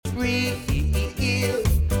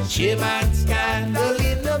Chairman scandal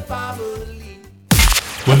in the family.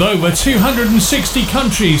 With over 260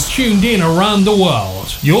 countries tuned in around the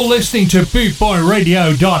world, you're listening to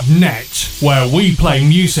bootboyradio.net, where we play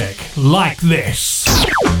music like this.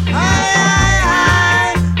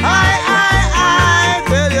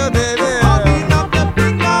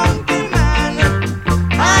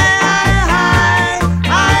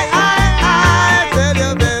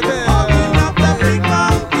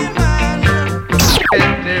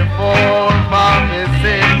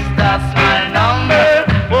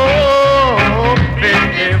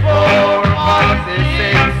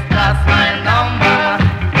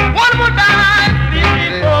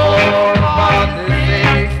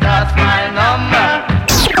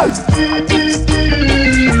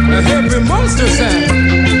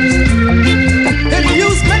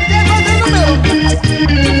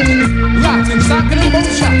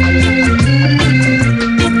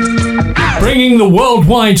 Bringing the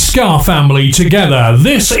worldwide ska family together,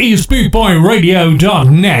 this is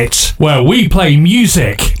bootboyradio.net, where we play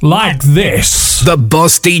music like this. The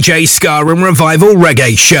Boss DJ Ska and Revival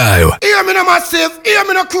Reggae Show. Hear me now, massive, hear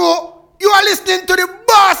me now, crew. You are listening to the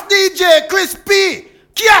Boss DJ Chris P.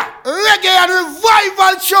 Kia, Reggae and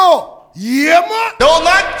Revival Show. Yeah, man. No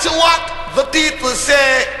matter what the people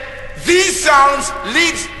say, these sounds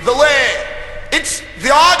leads the way. It's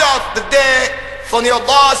the order of the day from your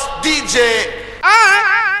Boss DJ.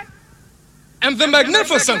 I am the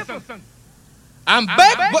magnificent. I'm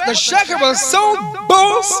back, but the shaker was so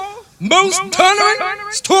boss, most thundering,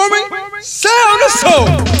 storming, sound of soul.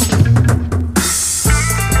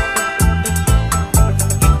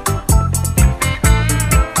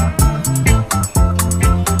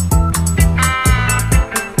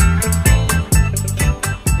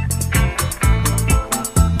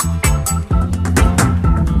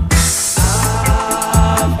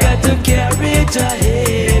 A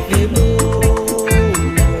heavy load,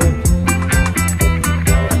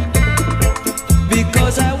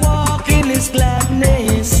 because I walk in His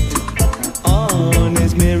gladness on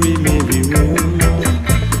His merry, merry road.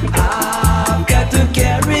 I've got to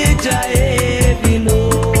carry a heavy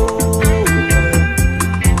load.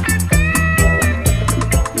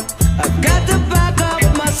 I've got to back up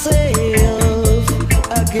myself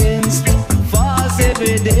against false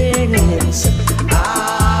evidence.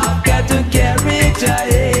 I've got to carry a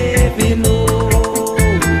heavy load.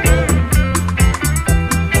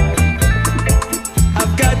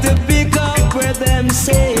 I've got to pick up where them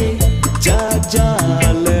say Jah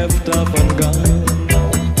left off and gone.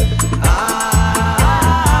 I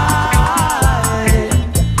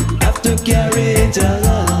have to carry a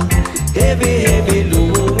heavy, heavy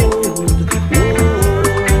load.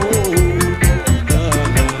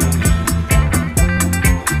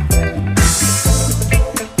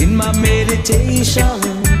 In my meditation,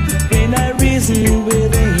 when I reason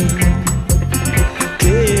within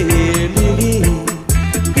clearly,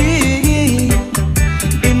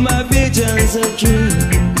 in my visions of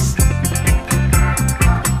dreams,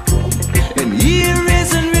 and He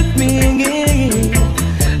reason with me again.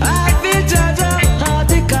 I feel Jah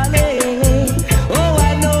heartily. Oh,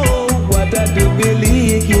 I know what I do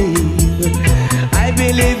believe. I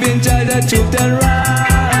believe in Jah, the truth and right.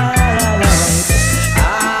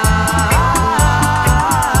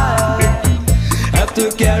 To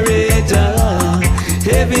carry it down,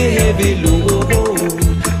 heavy, heavy load.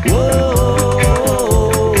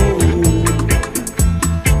 Whoa.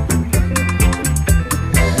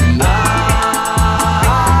 I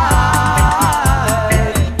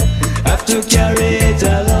have to carry it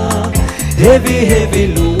down, heavy, heavy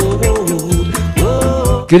load.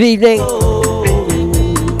 Whoa. Good evening.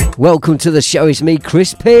 Welcome to the show. It's me,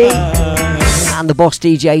 Chris P, and the Boss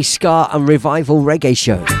DJ Ska and Revival Reggae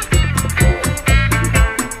Show.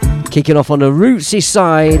 Kicking off on the rootsy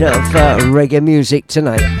side of reggae music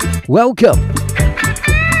tonight. Welcome.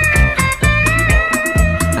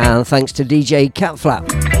 And thanks to DJ Flat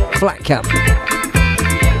Cap,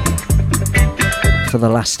 for the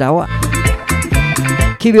last hour.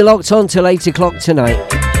 Keep it locked on till 8 o'clock tonight.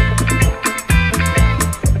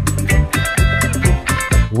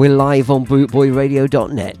 We're live on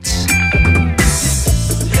bootboyradio.net.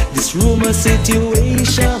 This rumor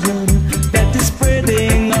situation that is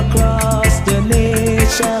spreading across the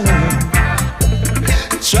nation,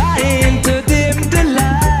 trying to dim the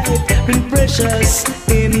light, been precious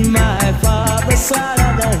in my father's side.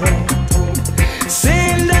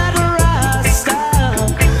 Saying that Rasta,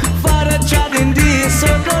 Father tried in this so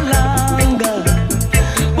no longer,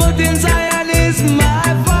 but in Zion is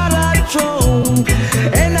my father's throne,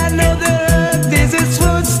 and I know the earth is His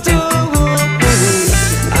footstool.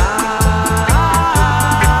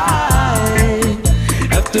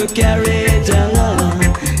 have to carry it along,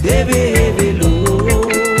 heavy, heavy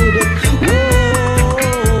load.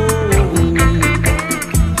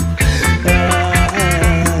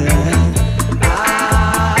 I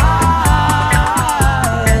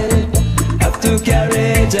have to carry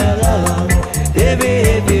it along, heavy,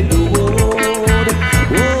 heavy load.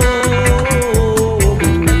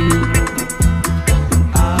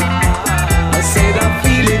 I said I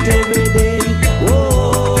feel it every day.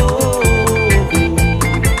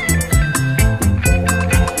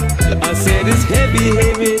 I said it's heavy,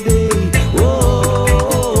 heavy day.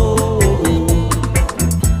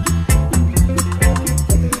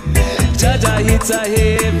 Jaja hits a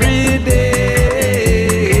every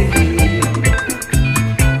day.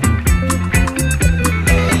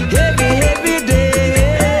 Heavy, heavy day.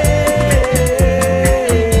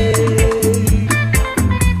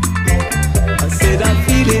 I said I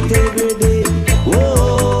feel it every day.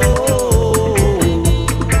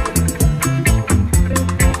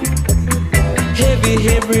 Heavy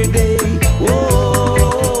every day.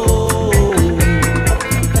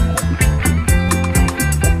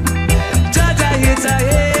 Jaja hits a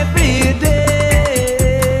every day.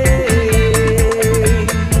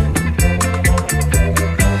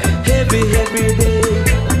 Heavy every day.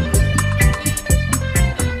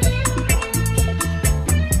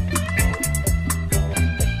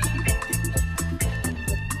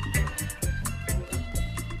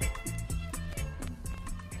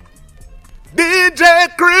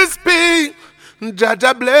 DJ Crispy,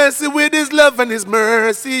 Jaja bless you with his love and his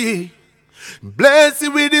mercy. Bless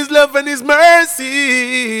you with his love and his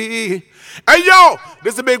mercy. Hey yo,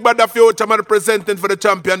 this is a big brother future man presenting for the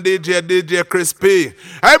champion DJ Crispy.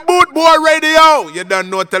 Hey Boot Boy Radio, you don't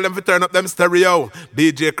know, tell them to turn up them stereo.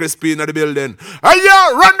 DJ Crispy in the building. Hey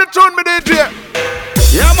yo, run the tune me DJ.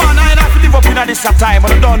 Yeah man, I ain't have to live up in this time,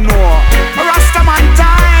 but I don't know. Rastaman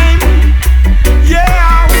time.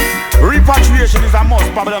 Yeah. Repatriation is a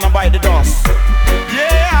must, Babylon by the dust.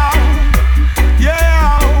 Yeah.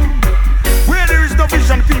 Yeah. Where there is no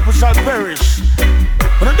vision, people shall perish.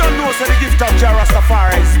 But I don't know, so the gift of Jah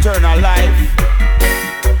Rastafari is eternal life.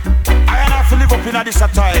 I ain't have to live up in this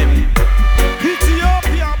time.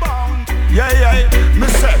 Ethiopia bound. Yeah. Me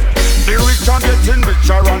say, the rich are getting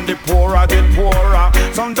richer and the poor are get poorer.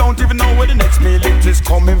 Some don't even know where the next meal it is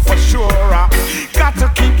coming for sure. Got to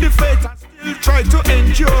keep the faith and still try to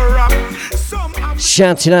endure.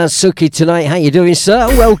 Shouting out Suki tonight. How you doing, sir?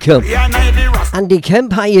 Welcome. Andy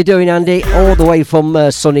Kemp, how you doing, Andy? All the way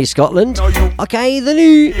from sunny Scotland. Okay, the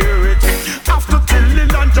new.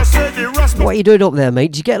 What are you doing up there,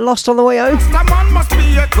 mate? Did you get lost on the way home?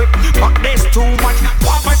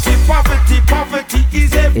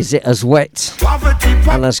 Is it as wet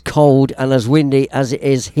and as cold and as windy as it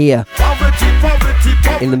is here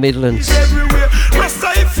in the Midlands?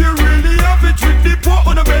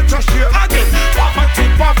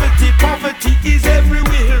 Poverty is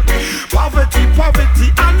everywhere. Poverty,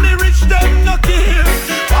 and the rich them not care.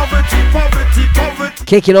 Poverty.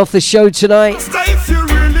 Kicking off the show tonight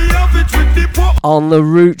on the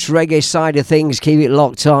Roots Reggae side of things. Keep it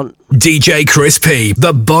locked on. DJ Chris P,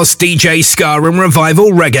 the Boss DJ Ska and Revival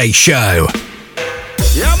Reggae Show.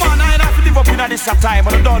 Yeah man, I ain't have to live up in this time,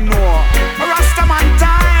 but I don't know. Rastaman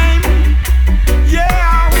time.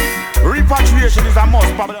 Yeah. Repatriation is a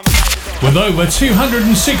must, Babylon. With over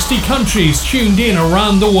 260 countries tuned in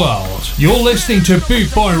around the world, you're listening to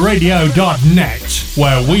bootboyradio.net,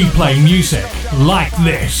 where we play music like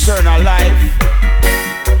this. Eternal life.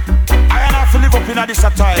 I ain't have to live up in this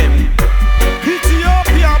time.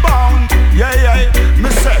 Ethiopia bound. Yeah. Me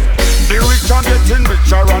say, the rich are getting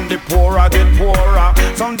richer and the poor are get poorer.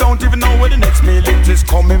 Some don't even know where the next meal it is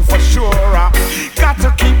coming for sure. Got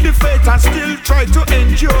to keep the faith and still try to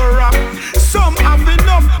endure. Some have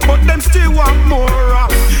enough, but them still want more. I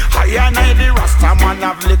and I, the Rasta man,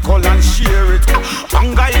 have liquor and share it.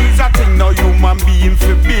 Hunger is a thing, no human being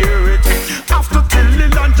for bear it. After till the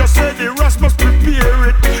land just say the Rasta must prepare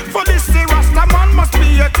it. For this, the Rasta man must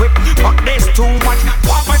be equipped. But there's too much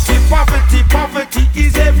poverty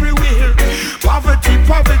is everywhere. Poverty,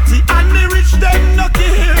 and the rich them not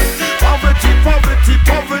care.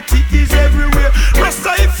 Poverty is everywhere.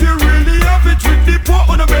 Rasta, if you really have it with the poor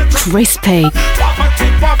on the bed. Crispy.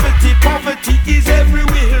 Poverty is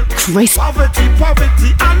everywhere. Poverty,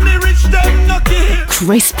 and the rich them not care.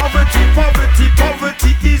 Crispy.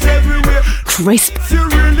 Poverty is everywhere. Crispy. If you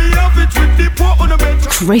really have it with the poor on the bed.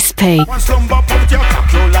 Crispy. One slumber put your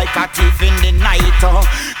cock you like a thief in the night.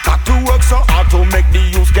 Got to work so hard to make the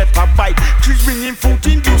youth get a bite. Trees bringing food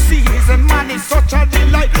in you see his and man is such a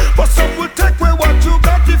delight. But some will take away what you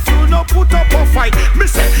got if you no put up a fight. Me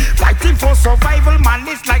say, fighting for survival man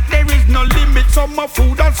is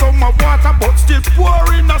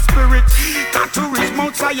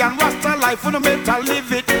life on a better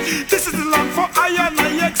live it. This is the land for iron,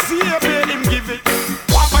 I exhibit him give it.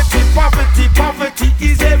 Poverty, poverty, poverty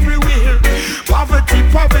is everywhere. Poverty,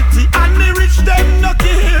 poverty, and the rich them not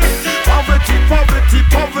here. Poverty, poverty,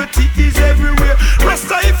 poverty is everywhere.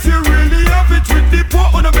 Rasta, if you really have it with the poor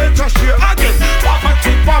on a better share. Again,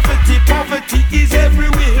 poverty, poverty, poverty is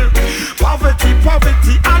everywhere. Poverty,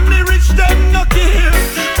 poverty, and the rich them not here.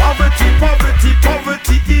 Poverty, poverty,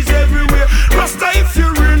 poverty is everywhere. Rasta, if you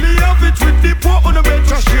really have it with the poor on a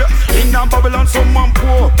better share. In Babylon, someone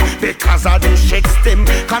poor because of the shit stem,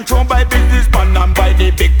 controlled by businessmen and by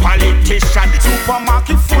the big politician.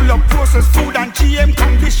 Supermarket full of processed food and GM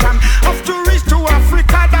condition. Have to reach to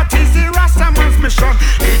Africa, that is the Rastaman's mission.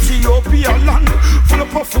 Ethiopia land full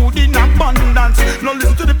of food in abundance. Now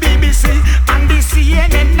listen to the BBC and the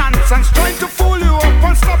CNN nonsense, trying to fool you up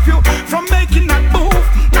and stop you from making that move.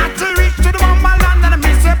 Not to reach to the mama land and I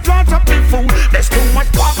miss a plant up the food. There's too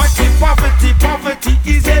much poverty, poverty, poverty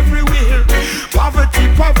is everywhere. Poverty,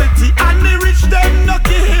 poverty, and the rich them not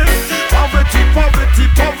here. Poverty, poverty,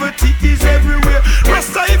 poverty is everywhere.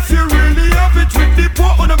 Rasta, if you really have it with the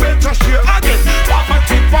poor on a better share. Again,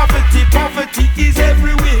 poverty, poverty, poverty is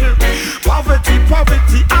everywhere. Poverty,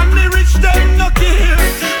 poverty, and the rich them not here.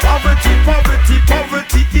 Poverty, poverty,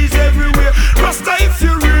 poverty is everywhere. Rasta, if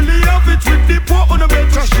you really have it with the poor on a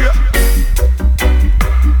better share.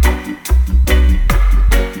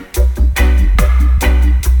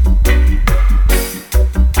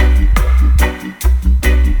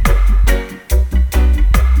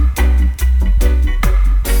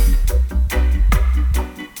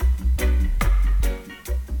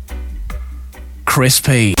 Chris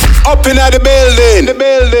P. Up in the building,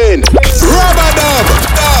 rubber dub.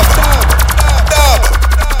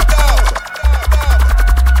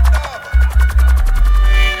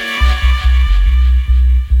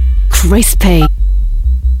 Chris P.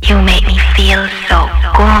 You make me feel so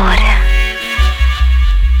good.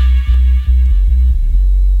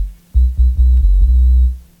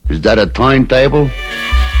 Is that a timetable?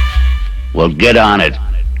 Well, get on it.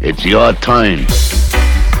 It's your time.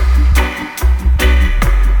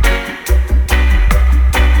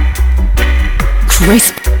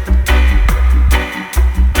 Crisp.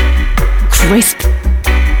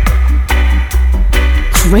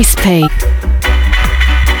 Crispy.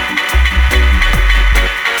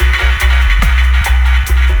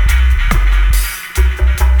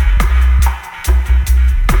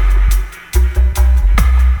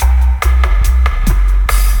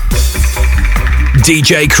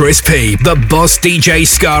 DJ Chris P, the Boss DJ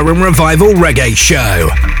Ska and Revival Reggae Show.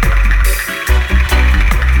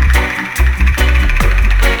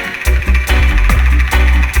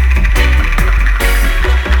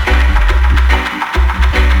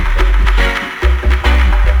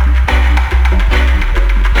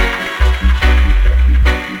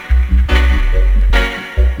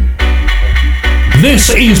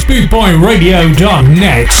 This is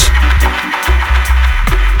BootboyRadio.net.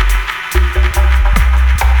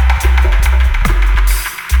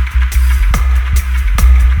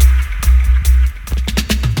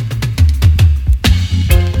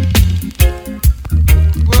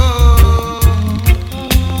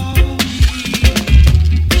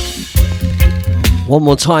 One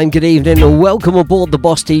more time, good evening and welcome aboard the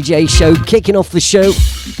Boss DJ Show, kicking off the show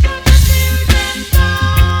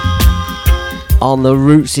on the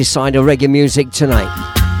rootsy side of reggae music tonight.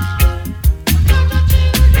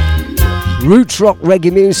 Roots rock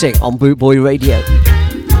reggae music on Bootboy Radio.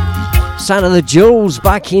 Sound of the Jewels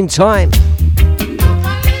back in time.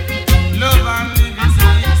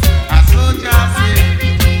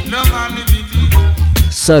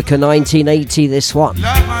 Circa 1980, this one.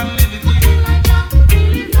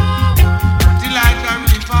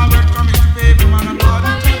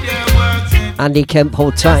 Andy Kemp,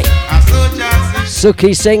 hold tight.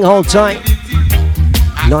 Suki Singh, hold tight.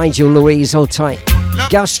 Nigel Louise, hold tight.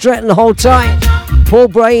 Gav Stretton, hold tight. Paul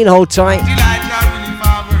Brain, hold tight.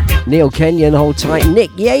 Neil Kenyon, hold tight.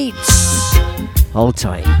 Nick Yates, hold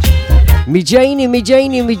tight. Me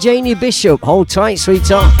Janie Bishop, hold tight,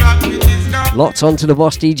 sweetheart. Locked onto the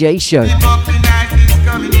Boss DJ Show.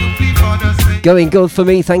 Going good for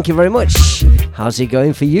me, thank you very much. How's it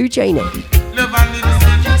going for you, Janie?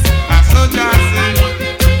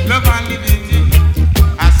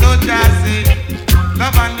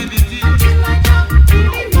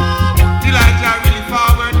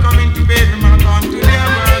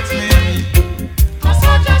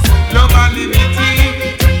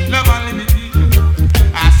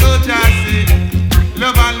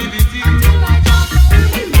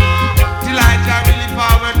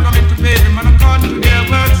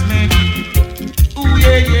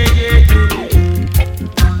 Yeah.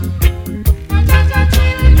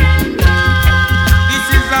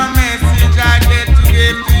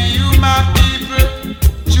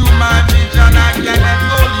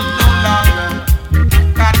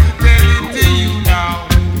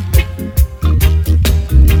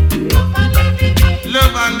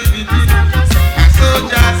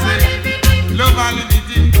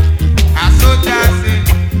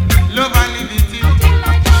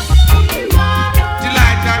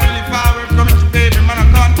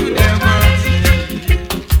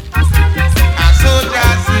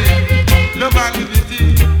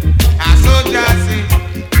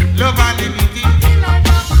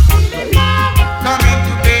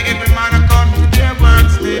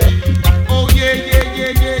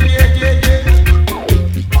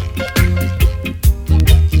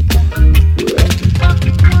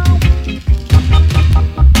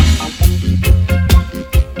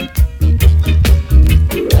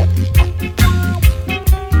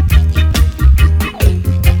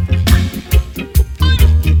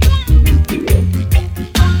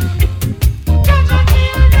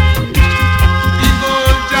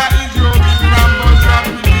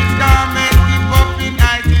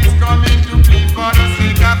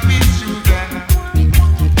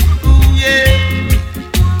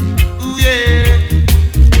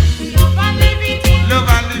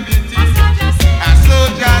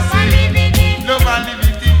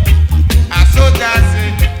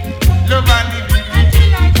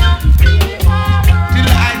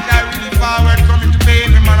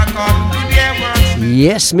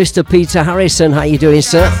 Yes, Mr. Peter Harrison, how you doing,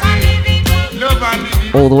 sir?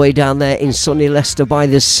 All the way down there in sunny Leicester by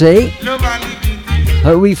the sea.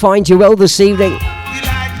 Hope we find you well this evening.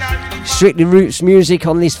 Strictly Roots music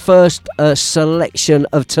on this first selection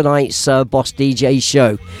of tonight's Boss DJ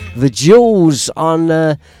show. The Jewels on,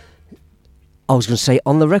 I was going to say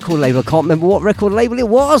on the record label. I can't remember what record label it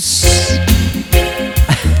was.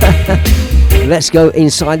 Let's go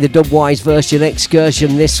inside the Dubwise version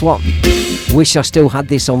excursion. This one. Wish I still had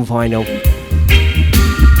this on vinyl.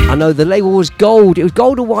 I know the label was gold. It was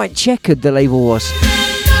gold and white checkered, the label was.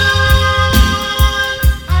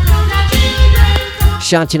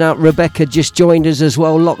 Shouting out Rebecca, just joined us as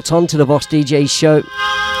well, locked on to the Boss DJ show.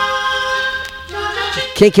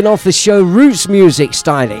 Kicking off the show, Roots music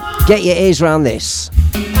styling. Get your ears around this.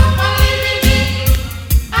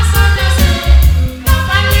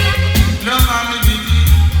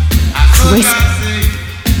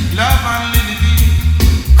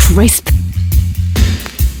 Crisp.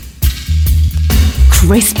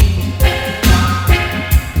 Crisp.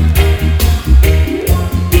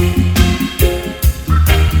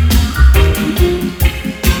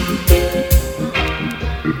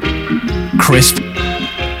 Crisp.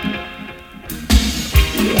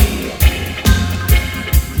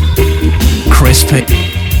 Crispy.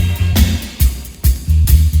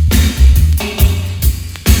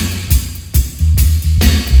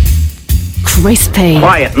 Crispy.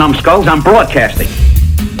 Quiet, numbskulls, I'm broadcasting.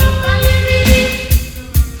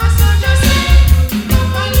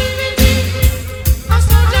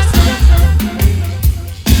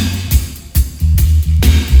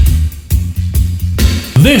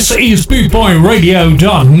 This is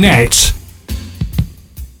BootboyRadio.net.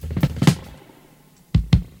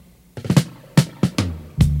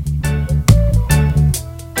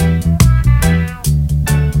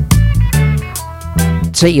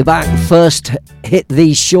 Take you back, first hit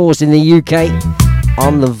these shores in the UK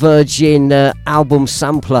on the Virgin album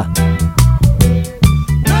sampler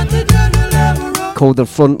called The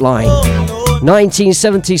Frontline.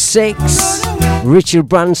 1976, Richard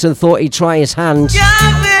Branson thought he'd try his hand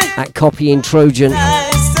at copying Trojan.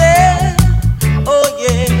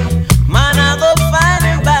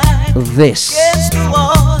 This,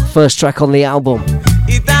 first track on the album.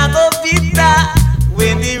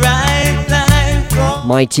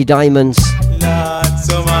 Mighty Diamonds.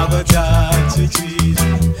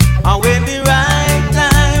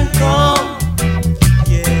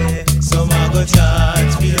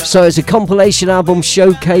 So it's a compilation album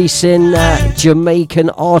showcasing Jamaican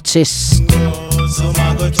artists.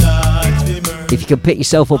 If you can pick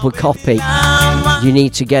yourself up a copy, you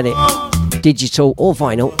need to get it. Digital or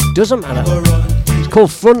vinyl, doesn't matter. It's called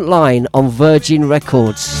Frontline on Virgin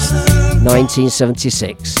Records,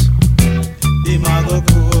 1976.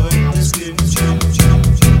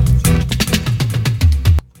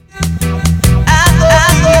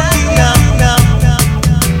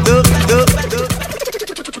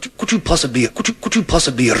 Could you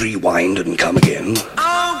possibly rewind and come again?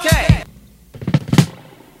 Okay.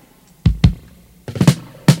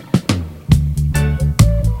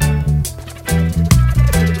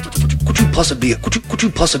 Could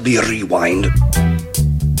you possibly rewind?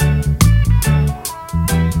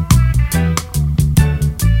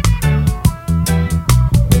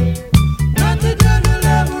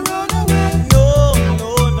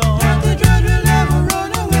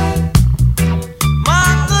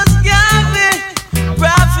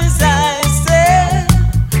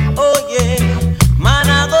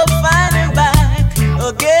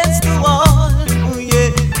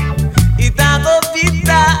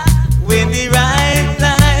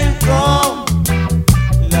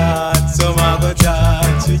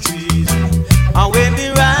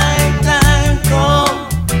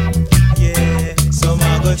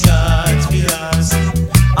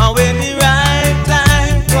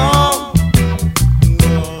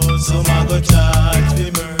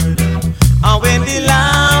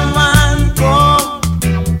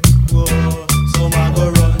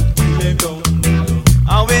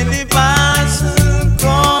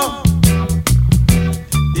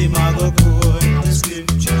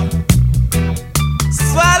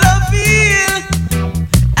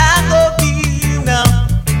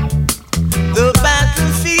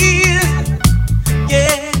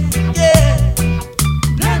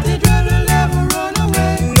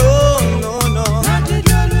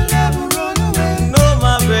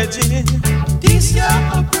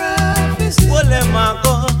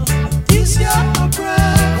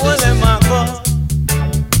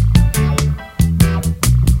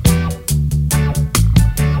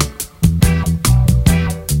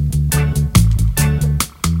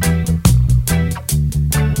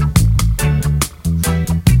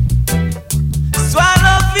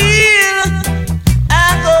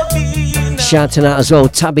 Shouting out as well,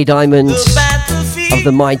 Tabby Diamonds of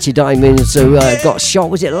the Mighty Diamonds, who got shot,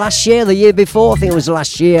 was it last year, the year before? I think it was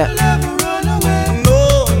last year.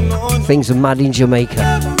 Things are mad in Jamaica.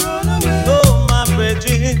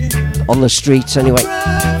 On the streets anyway.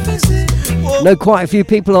 Know quite a few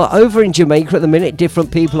people are over in Jamaica at the minute,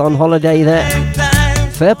 different people on holiday there.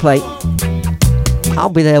 Fair play. I'll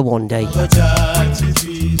be there one day.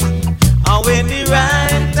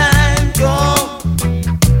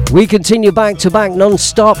 We continue back to back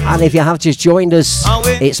non-stop, and if you have just joined us,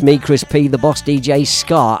 it's me, Chris P, the Boss DJ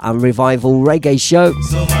Ska and Revival Reggae Show,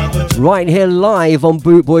 right here live on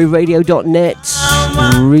bootboyradio.net,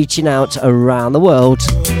 reaching out around the world,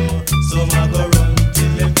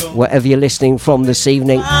 wherever you're listening from this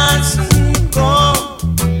evening,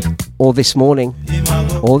 or this morning,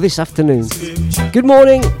 or this afternoon. Good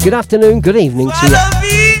morning, good afternoon, good evening to you.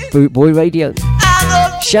 Bootboy Radio.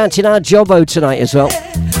 Shouting out Jobbo tonight as well.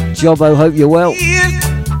 Jobbo, hope you're well.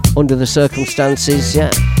 Under the circumstances,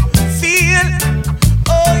 yeah.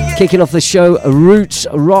 Kicking off the show, roots,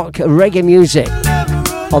 rock, reggae music.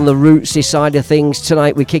 On the rootsy side of things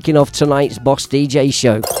tonight, we're kicking off tonight's Boss DJ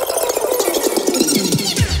show.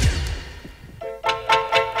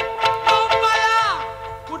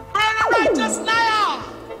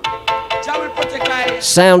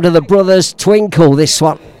 Sound of the Brothers Twinkle, this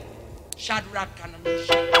one.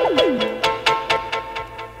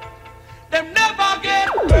 Them never get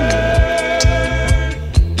burned.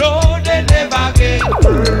 No, they never get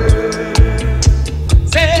burned.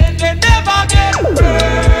 Say they never get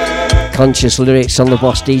burned. Conscious lyrics on the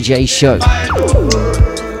Boss DJ show.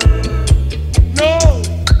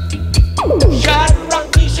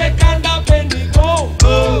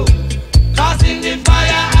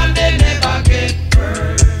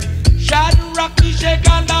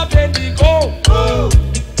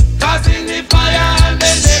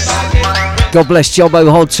 God bless Jobbo,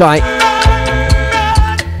 hold tight.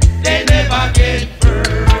 They never get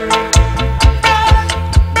burned.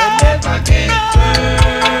 They never get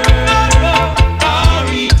burned. Or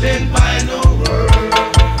eaten by no word.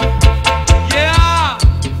 Yeah,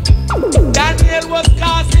 Daniel was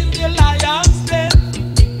cast in the lion's den.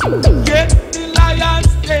 Yet the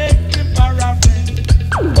lion's den him paraffin.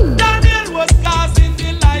 Daniel was cast in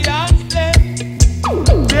the lion's den.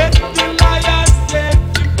 Yet the lion's den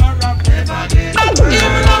him paraffin.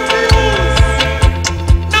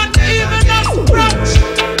 Not even a bruise, not even a scratch,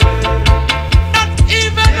 not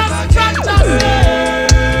even a scratch. I say,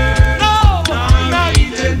 no, not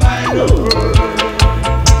eaten by no bird.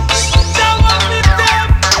 Jah was with them.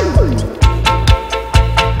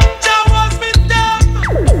 Jah was with them.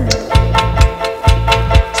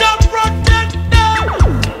 Jah protect them.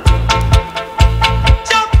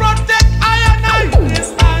 Jah protect I and I this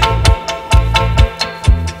time.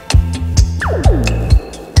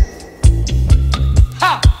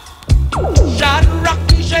 Ha! Shadrach,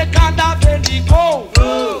 Meshach, and Abednego,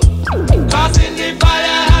 cause in the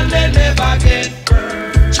fire and they never get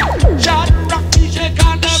burned. Shadrach, Meshach,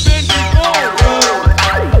 and Abednego,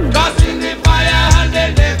 cause in the fire and they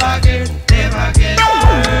never get burned.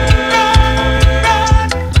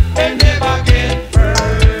 They never get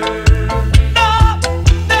burned. No,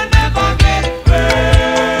 they never get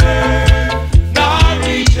burned. Not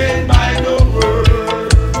eaten by no word.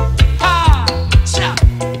 Ha! Cha!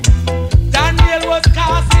 Daniel was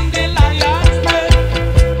cast in the lion's den.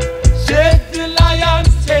 Said the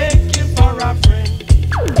lions take him for a friend.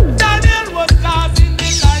 Daniel was cast in the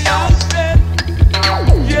lion's den.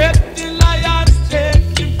 Yet the lions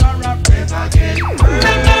take him for a friend.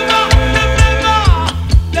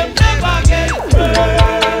 Them never get burned.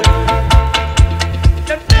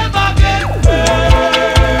 Them never get burned.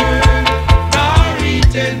 Nor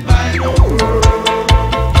eaten by no word.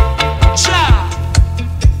 Cha!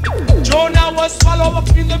 Jonah was swallowed up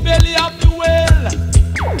in the belly of the whale.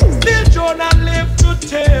 Still Jonah lived to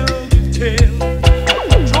tell the tale.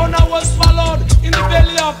 Jonah was swallowed in the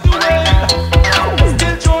belly of the whale.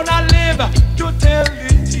 Still Jonah lived to tell the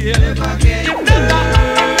tale. Him never gets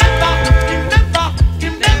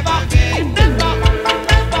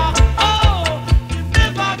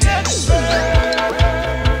burned.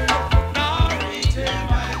 Nor eaten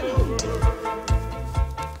by no bird.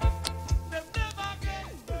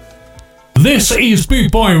 This is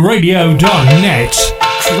bootboyradio.net.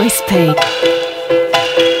 Crispy.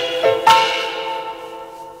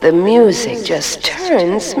 The music just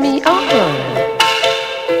turns me on.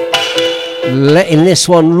 Letting this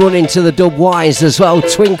one run into the dub wise as well.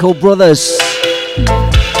 Twinkle Brothers.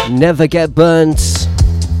 Never get burnt.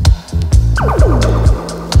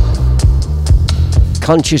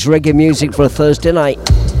 Conscious reggae music for a Thursday night.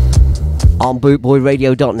 on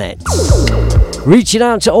bootboyradio.net. Reaching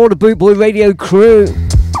out to all the Bootboy Radio crew,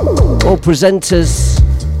 all presenters,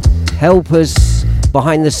 helpers,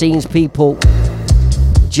 behind the scenes people,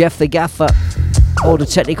 Jeff the Gaffer, all the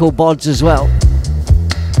technical bods as well.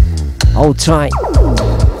 Hold tight.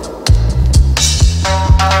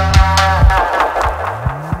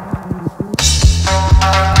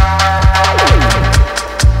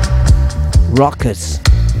 Rockers.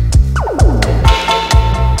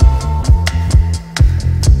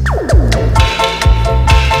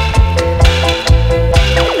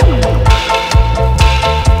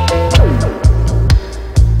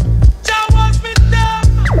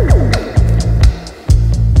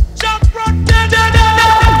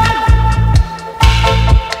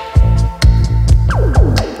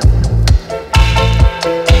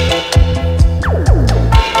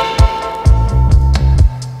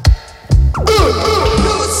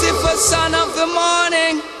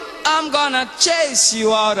 Chase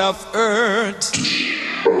you out of earth.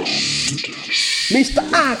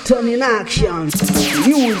 Mr. Acton in action.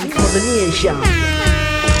 Music for the nation.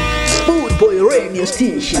 Bootboy Radio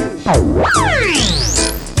Station.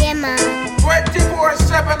 Yeah, man.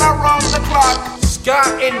 24/7 around the clock. Ska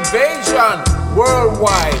Invasion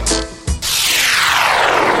worldwide.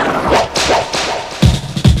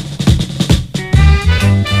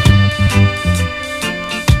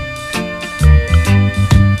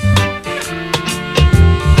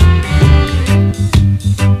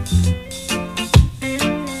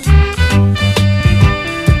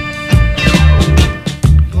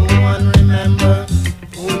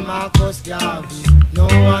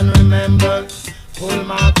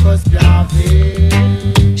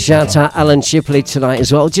 Shout out Alan Shipley tonight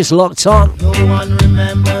as well, just locked on. No one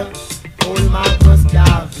remember old Marcus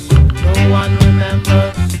Garvey. No one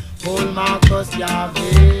remember old Marcus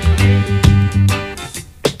Garvey.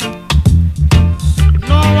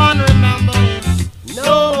 No one remember him.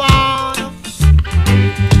 No one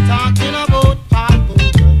talking about Paul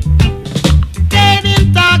Booker. They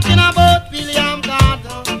been talking about William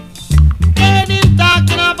Carter. They been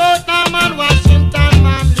talking about Norman Washington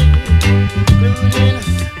Manley, including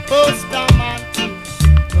Posterman.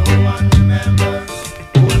 No one remember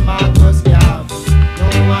old Marcus Garvey. No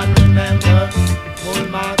one remember old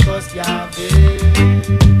Marcus Garvey.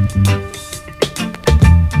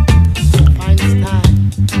 Einstein,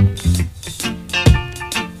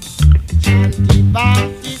 John D.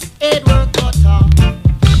 Baptist, Edward Cutter.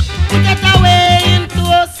 We get away into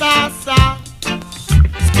Osasa.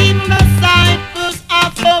 Scheme disciples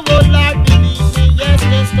of the whole Lord, believe me, yes,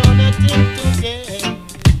 they started him today.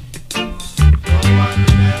 No one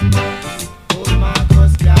remember old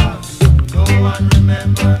Marcus Garvey. No one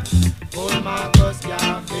remember old Marcus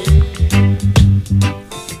Garvey.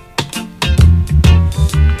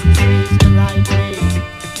 This is the right way.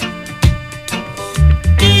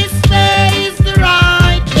 This way is the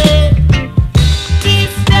right way.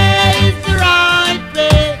 This way is the right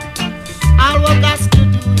way. All we got to do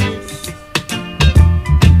is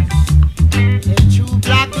let true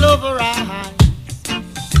black love arise.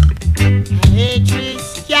 And hatred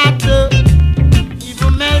scatter.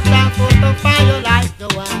 Even melt off out the fire like the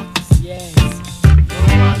wax. Yes.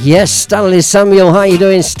 Yes, Stanley Samuel, how you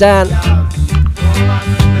doing, Stan?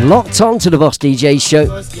 Locked on to the Boss DJ show.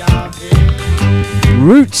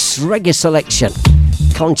 Roots Reggae Selection.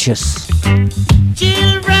 Conscious.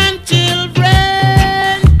 Children,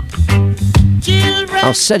 children, children.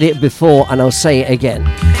 I've said it before and I'll say it again.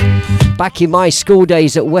 Back in my school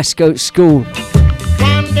days at Westcote School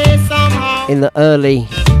One day somehow in the early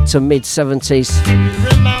to mid 70s,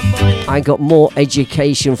 remember it. I got more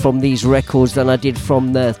education from these records than I did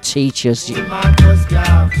from the teachers. Marcus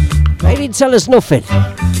Garvey. They didn't tell us nothing,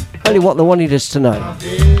 only what they wanted us to know. Garvey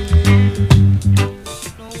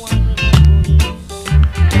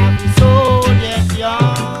so yet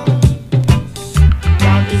young.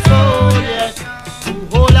 Garvey so yet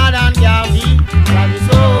older than Garvey. Garvey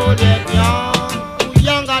so yet young,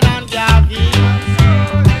 younger than Garvey.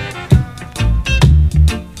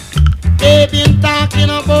 They been talking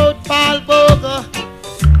about Paul Boger.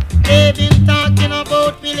 They been talking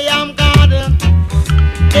about William Garden.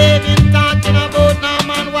 They been talking about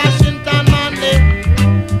Norman Washington Manley.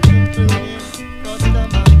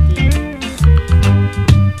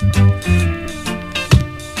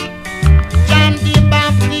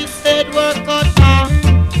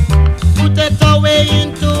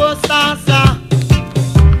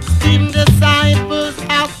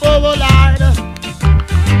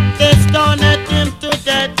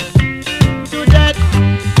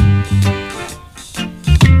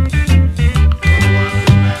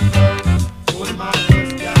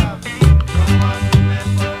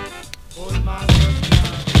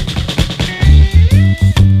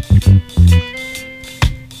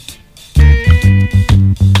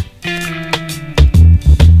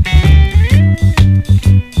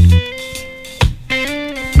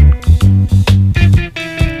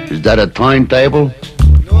 Is that a turntable?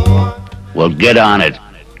 Well, get on it.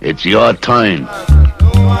 It's your turn.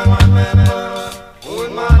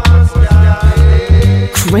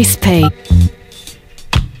 Crispy.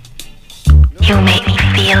 You make me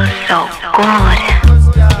feel so good.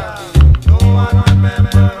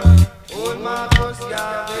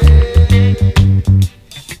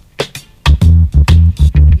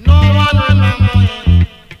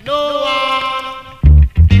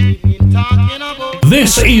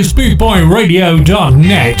 This is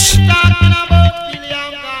BootboyRadio.net.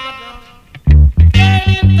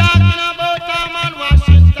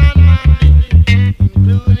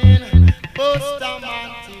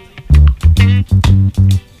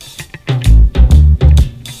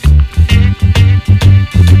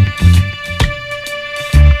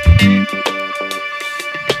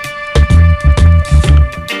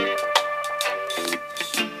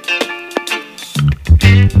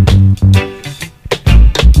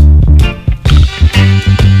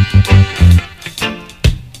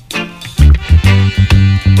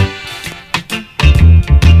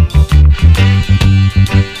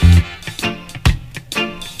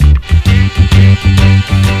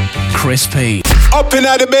 Crispy. Up in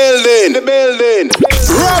the building.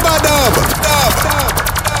 Rubber dub.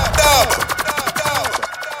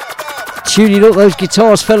 Tuning up those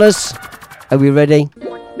guitars, fellas. Are we ready?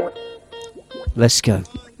 Let's go.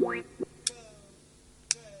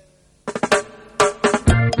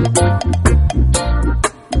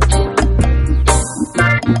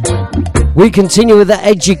 We continue with the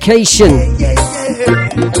education.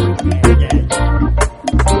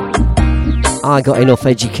 I got enough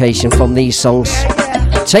education from these songs.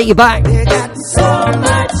 Take you back. They got so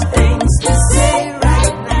much things to say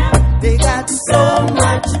right now. They got so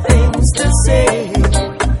much things to say.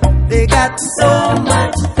 They got so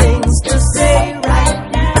much things to say right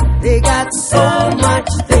now. They got so much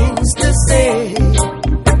things to say.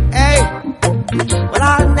 Hey, well,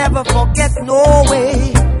 I'll never forget no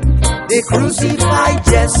way they crucified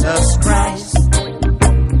Jesus Christ.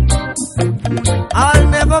 I'll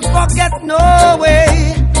never forget no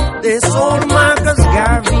way they sold Marcus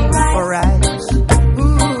Garvey for rights.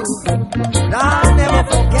 Ooh, I'll never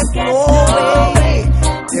forget no way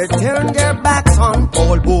they turned their backs on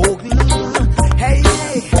Paul Bogle. Hey,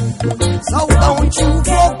 so don't you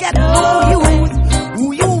forget no youth,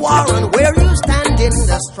 who you are and where you stand in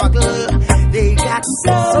the struggle. They got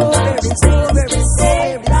so very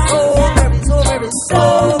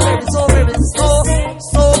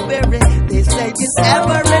they say it's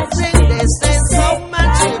everything. They say so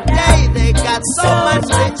much today. They got so much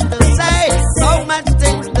things to say, so much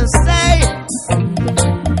things to say.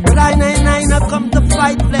 But I have come to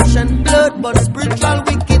fight flesh and blood, but spiritual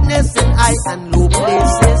wickedness in high and low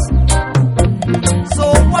places.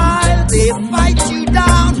 So while they fight you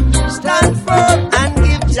down, stand firm and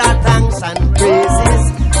give Jah thanks and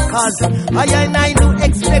praises. Cause I don't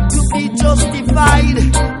expect to be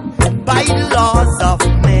justified by the laws of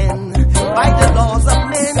men. By the laws of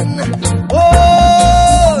men.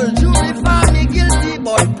 Oh, jury found me guilty,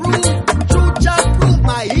 but truth shall prove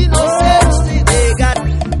my innocence. They got,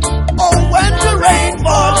 oh, when the rain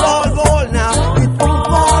fall now, it won't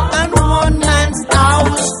fall on one man's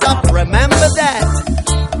house. Stop, remember that.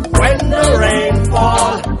 When the rain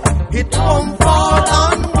fall, it won't fall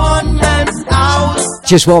on one man's house.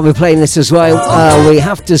 Just while we're playing this as well, we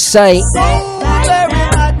have to say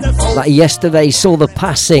that yesterday saw the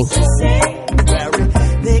passing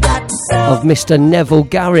of Mr. Neville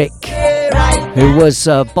Garrick, who was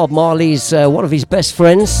Bob Marley's one of his best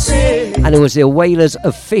friends, and who was the Wailers'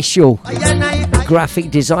 official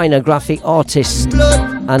graphic designer, graphic artist,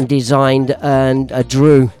 and designed and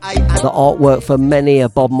drew the artwork for many a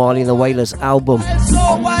Bob Marley and the Wailers album,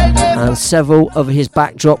 and several of his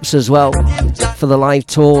backdrops as well for the live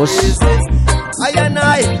tours.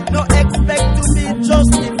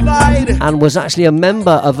 And was actually a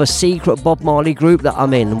member of a secret Bob Marley group that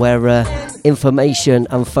I'm in, where information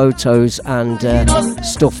and photos and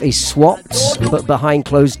stuff is swapped, but behind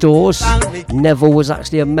closed doors. Neville was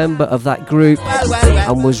actually a member of that group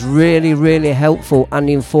and was really, really helpful and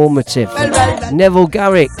informative. Neville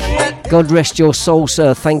Garrick, God rest your soul,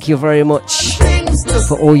 sir. Thank you very much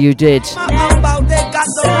for all you did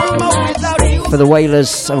for the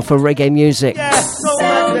Wailers and for reggae music.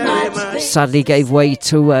 Sadly gave way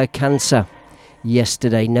to cancer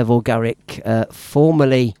yesterday. Neville Garrick,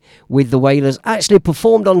 formerly with the Wailers, actually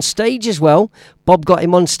performed on stage as well. Bob got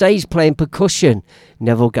him on stage playing percussion.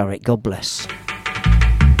 Neville Garrick, God bless.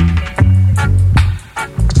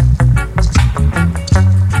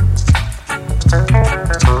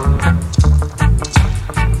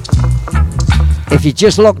 If you're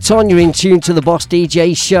just locked on, you're in tune to the Boss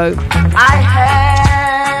DJ show. I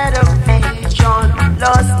had a vision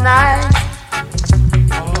last night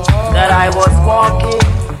that I was walking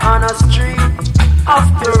on a street of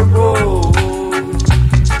the road.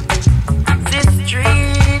 This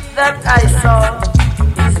street that I saw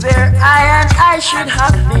is where I should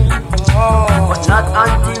have been, but not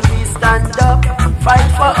until we stand up,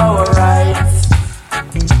 fight for our rights.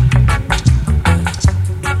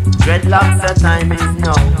 Dreadlocks, the time is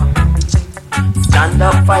now. Stand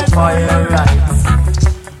up, fight for your rights,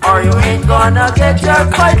 or you ain't gonna get your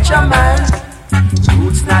culture, man.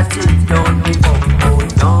 Roots not it, don't give up, oh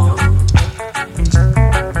no.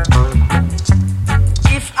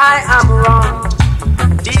 If I am wrong,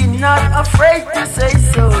 be not afraid to say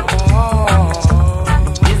so.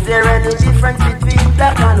 Is there any difference between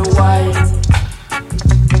black and white?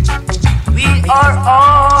 We are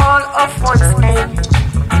all of one skin,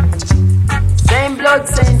 same blood,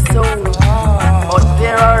 same soul. But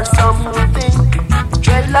there are some who think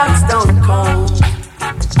dreadlocks don't count.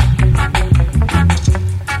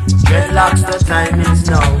 Dreadlocks, the time is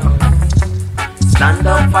now. Stand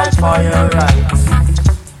up, fight for your rights,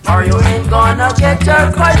 or you ain't gonna get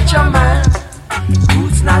your culture, man.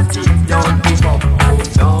 Roots not it, don't give up, oh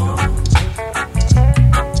no.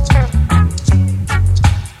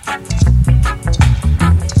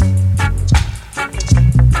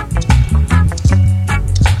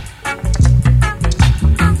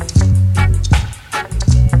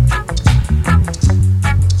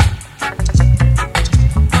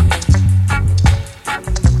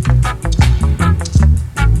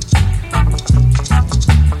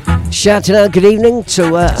 Shouting out good evening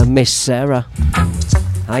to Miss Sarah.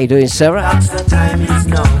 How you doing, Sarah? That's the time is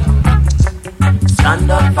now. Stand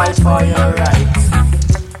up, fight for your rights,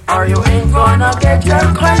 or you ain't gonna get your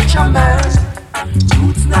culture, man.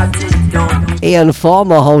 Roots not it, don't. Ian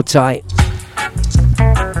Farmer, hold tight.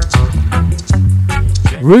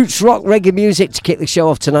 Roots rock reggae music to kick the show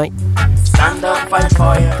off tonight. Stand up, fight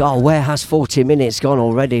for your. God, where has 40 minutes gone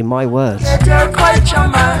already? My words. Get your culture,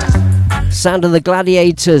 man. Sound of the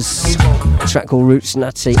Gladiators, a track called Roots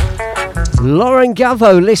Natty. Lauren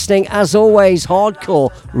Gavo listening as always,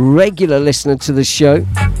 hardcore, regular listener to the show.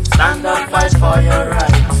 Stand up, fight for your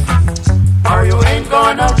rights, or you ain't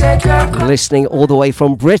gonna get your culture. Listening all the way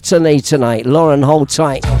from Brittany tonight. Lauren, hold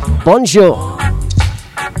tight. Bonjour.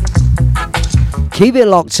 Keep it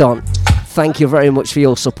locked on. Thank you very much for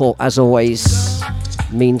your support as always.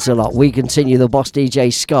 Means a lot. We continue the Boss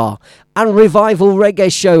DJ Ska and Revival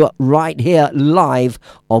Reggae show right here live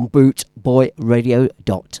on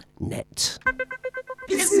bootboyradio.net.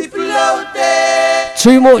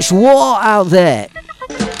 Too much war out there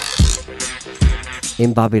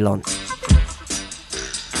in Babylon.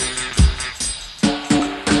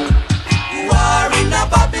 War in a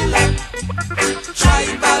Babylon,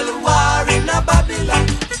 tribal war in a Babylon.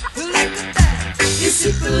 Look at that, it's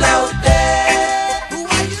people out there.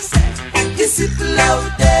 It's people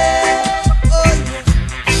out there, oh yeah.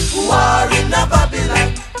 War in a Babylon,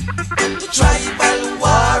 tribal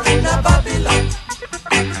war in a Babylon.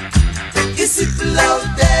 It's people out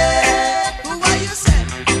there, who are you saying?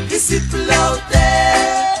 It's people out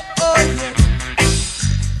there, oh yeah.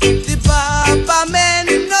 The Baba men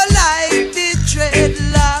no like the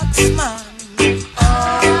dreadlocks man. The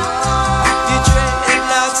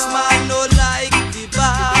dreadlocks man no like the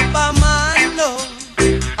Baba man, no.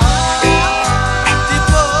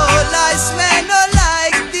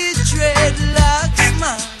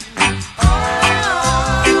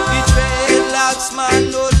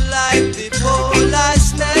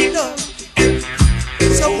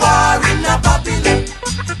 Babylon,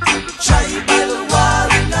 tribal war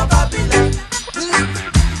in a Babylon.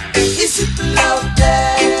 Is it out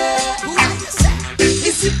there? Who are you saying?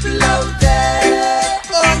 Is it out there?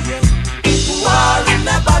 Oh yeah. War in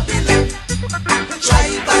a Babylon,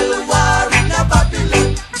 tribal war in a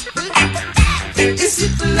Babylon. Is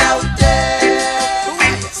it out there? Who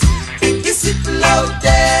are you saying? Is it out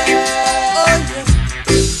there? Oh yeah.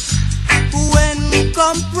 When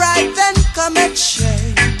come pride, then come and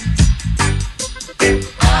shame.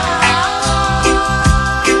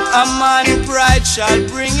 A man pride shall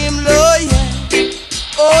bring him low, yeah.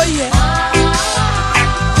 Oh yeah.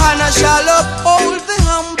 And I shall uphold the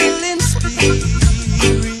humble in spirit.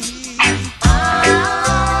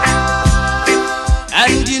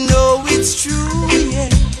 And you know it's true, yeah.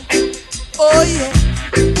 Oh yeah.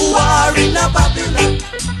 War in a Babylon,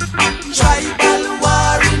 tribal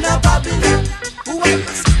war in a Babylon. Who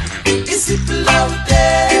is it out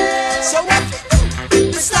there? So what we do?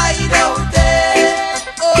 Decide out there.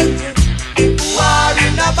 Oh yeah. War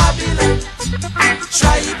in a Babylon,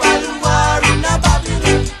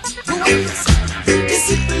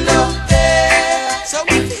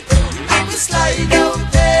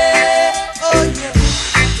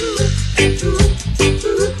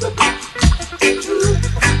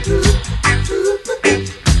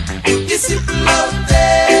 people out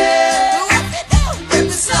there, let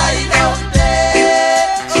me slide out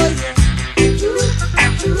there. Oh yeah.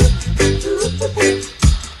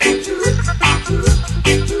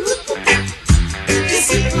 These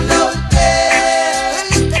people out there,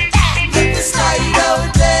 let me slide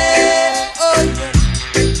out there. Oh yeah.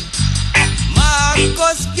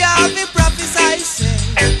 Marcus Garvey prophesy say,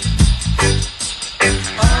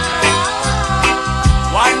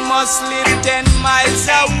 one must live 10 miles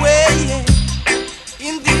away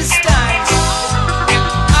in these times.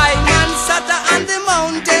 I man sat on the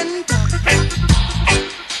mountain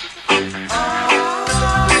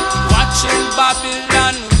watching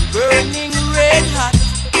Babylon burning red hot,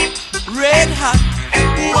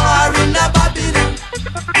 war in a Babylon,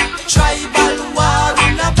 tribal war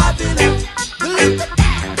in a Babylon.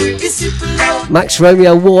 Max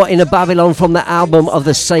Romeo, War in a Babylon, from the album of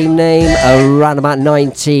the same name around about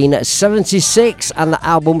 1976, and the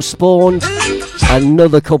album spawned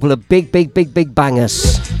another couple of big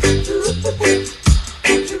bangers.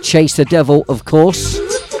 Chase the Devil, of course.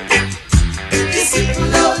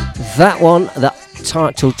 That one, the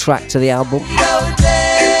title track to the album.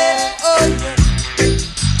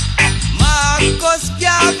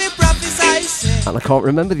 And I can't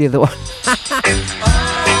remember the other one.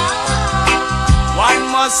 One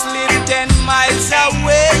must live 10 miles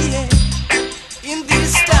away in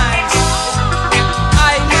these times.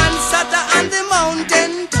 I man sat on the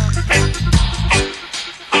mountain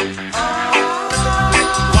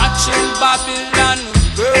watching Babylon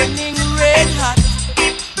burning red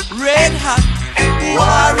hot,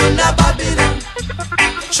 war in a Babylon,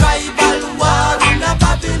 tribal war in a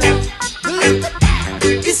Babylon.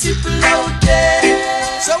 These people out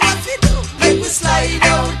there, so what we do? Make we slide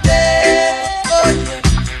out there. Oh yeah,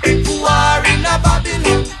 war in a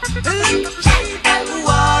Babylon,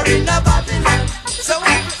 war in a Babylon. So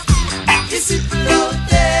these people out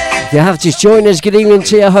there. You have just joined us. Good evening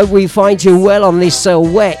to you. Hope we find you well on this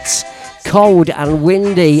wet, cold and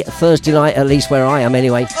windy Thursday night, at least where I am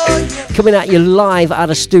anyway. Coming at you live out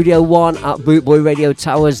of Studio 1 at Bootboy Radio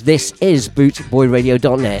Towers. This is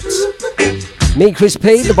bootboyradio.net. Me, Chris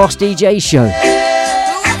P, the Boss DJ Show.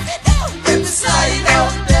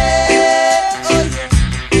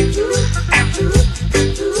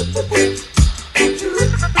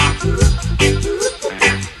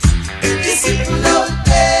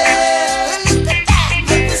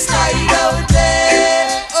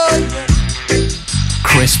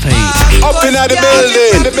 Chris P. Up in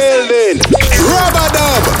the building. Rubber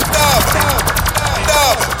dub.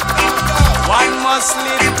 One must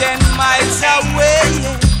live 10 miles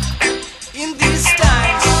away in these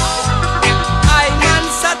times. I man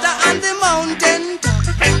sat on the mountain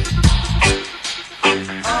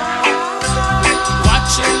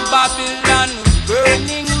watching Babylon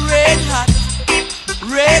burning red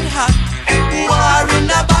hot, war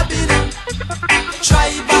in a Babylon,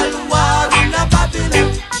 tribal war in a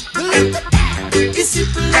Babylon. These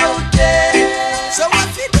people out there, so what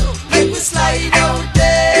we do? Make we slide out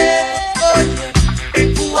there. Oh yeah,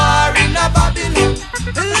 war in a Babylon,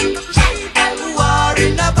 war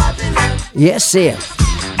in a Babylon. Yes, sir.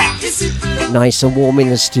 Nice and warm in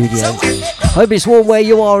the studio. Hope it's warm where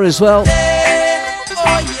you are as well.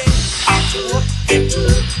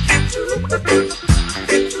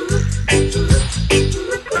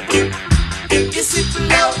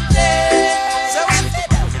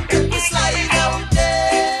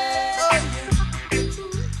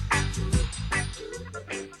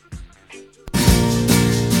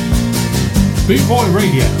 Bootboy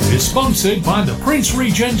Radio is sponsored by the Prince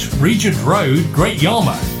Regent Road, Great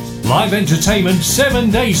Yarmouth. Live entertainment 7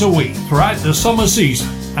 days a week throughout the summer season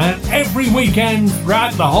and every weekend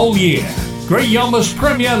throughout the whole year. Great Yarmouth's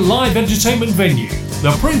premier live entertainment venue,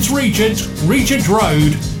 the Prince Regent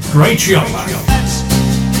Road, Great Yarmouth.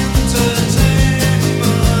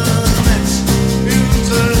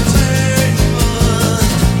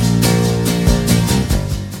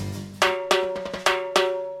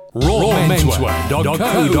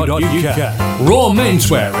 rawmenswear.co.uk. Raw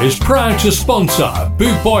Menswear is proud to sponsor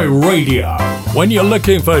Bootboy Radio. When you're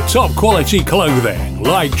looking for top quality clothing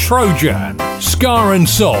like Trojan, Scar and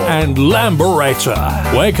Soul and Lamberetta,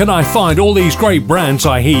 where can I find all these great brands,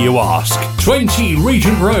 I hear you ask? 20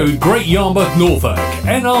 Regent Road, Great Yarmouth, Norfolk,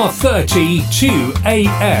 NR30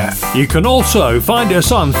 2AF. You can also find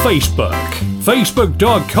us on Facebook,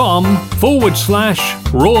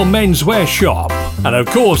 facebook.com/Raw Menswear Shop, and of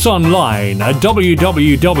course online at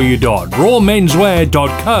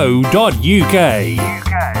www.rawmenswear.co.uk.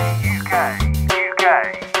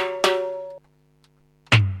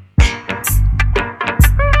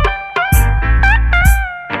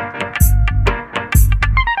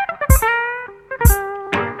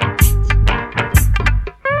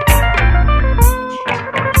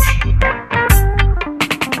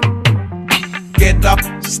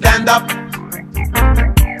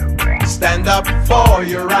 stand up for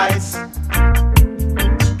your rights.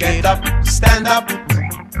 Get up, stand up.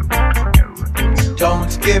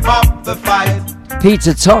 Don't give up the fight.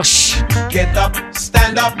 Peter Tosh. Get up,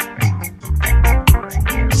 stand up.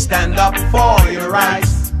 Stand up for your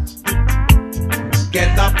rights.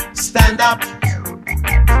 Get up, stand up.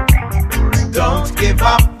 Don't give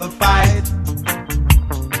up the fight.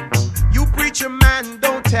 You preacher man,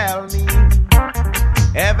 don't tell me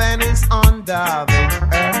heaven is under the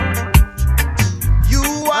earth. You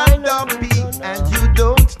are dumpy and you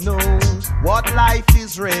don't know what life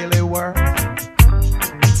is really worth.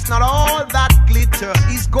 It's not all that glitter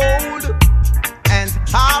is gold, and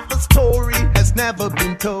half a story has never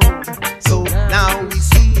been told. So now we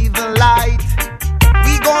see the light.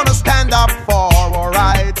 We gonna stand up for our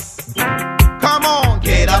rights. Come on,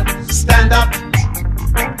 get up, stand up.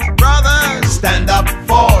 Brothers, stand up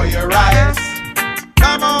for your rights.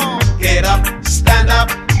 Come on, get up, stand up.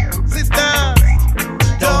 Sisters,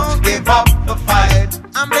 don't give up the fight.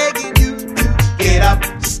 I'm begging you to get up,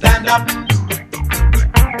 stand up.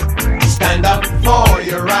 Stand up for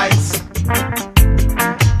your rights.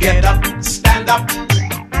 Get up, stand up.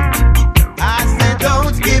 I said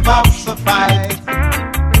don't give up the fight.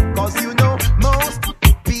 Cause you know most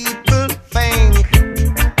people think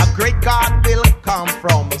a great God will come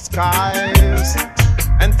from the skies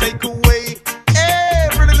and take away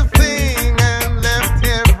every little thing and left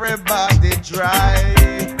everybody dry.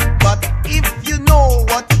 But if you know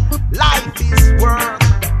what life is worth,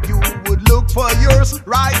 you would look for yours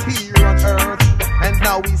right here on earth. And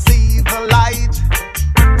now we see the light.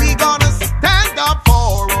 We gonna stand up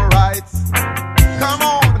for our rights. Come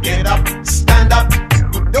on, get up, stand up.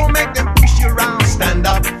 Don't make them push you around. Stand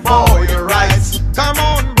up for your rights. Come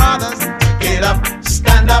on, brothers, get up,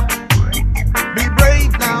 stand up. Be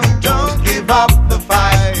brave now, don't give up the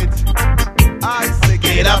fight. I say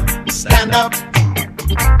get up, stand up.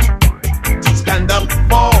 Stand up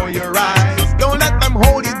for your rights. Don't let them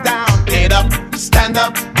hold you down. Get up, stand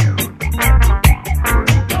up.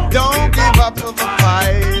 Don't give up to the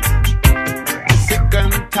fight. Sick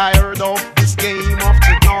and tired of this game of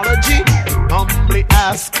technology. Humbly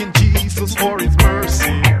asking Jesus for his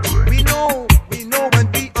mercy. We know and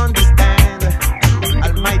we understand.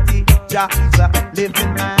 Almighty Jah is a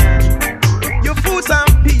living man. You fool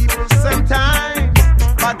some people sometimes,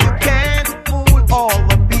 but you can't fool all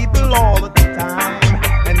the people all the time.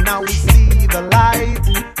 And now we see the light.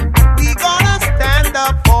 We gonna stand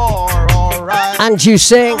up for our rights. And you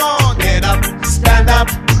sing. Come on, get up, stand up.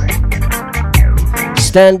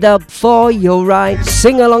 Stand up for your rights.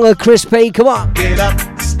 Sing along with Chris P. Come on. Get up,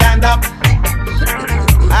 stand up.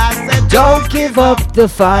 I said don't give up the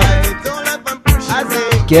fight. Don't let them push you. I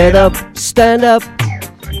said get up, stand up.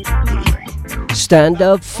 Stand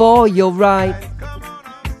up for your right.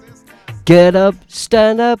 Get up,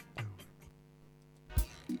 stand up.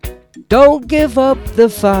 Don't give up the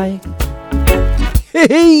fight.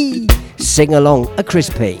 Sing along a Chris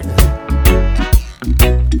P.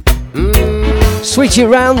 Switch it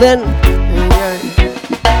round then.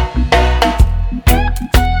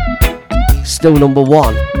 Still number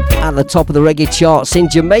one at the top of the reggae charts in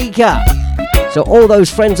Jamaica. So all those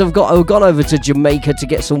friends have gone over to Jamaica to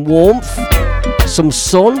get some warmth, some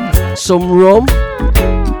sun, some rum.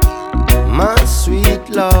 My sweet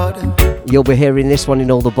Lord. You'll be hearing this one in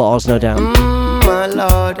all the bars, no doubt. My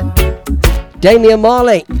Lord. Damian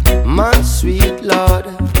Marley. My sweet Lord.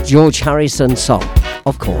 George Harrison song,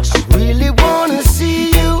 of course. I really wanna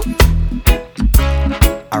see you.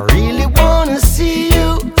 I really wanna see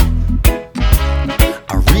you.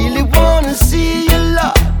 I really wanna see you,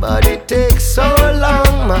 Lord, but it takes so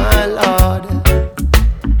long, my Lord.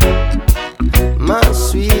 My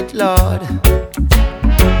sweet Lord.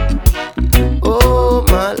 Oh,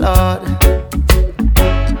 my Lord.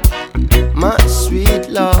 My sweet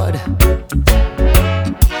Lord.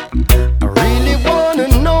 I really wanna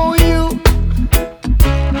know you.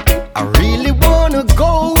 I really wanna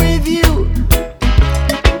go with you.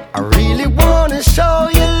 I really wanna show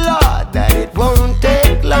you, Lord, that it won't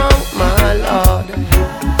take long, my Lord.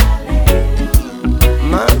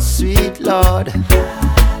 My sweet Lord.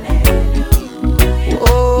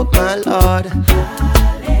 Oh, my Lord.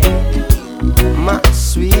 My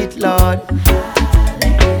sweet Lord.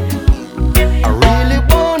 I really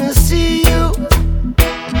wanna see you.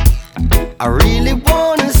 I really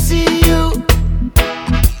wanna see you.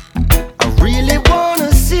 I really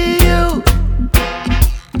wanna see you.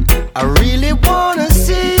 I really wanna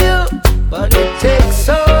see you, but it takes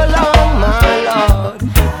so long, my Lord.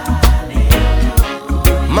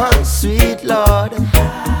 My sweet Lord.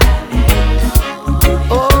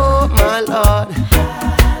 Oh, my Lord.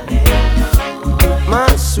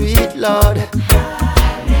 Lord.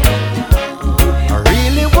 I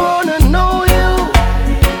really wanna know you.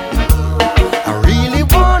 I really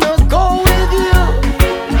wanna go with you.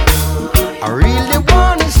 I really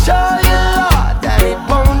wanna show you, Lord, that it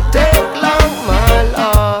won't take long, my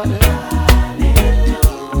Lord.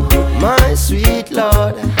 My sweet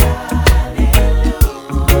Lord.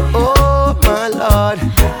 Oh, my Lord.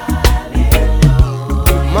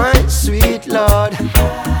 My sweet Lord.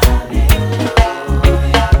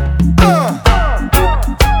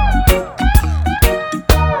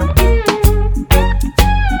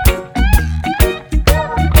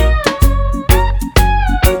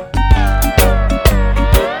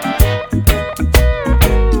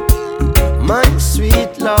 My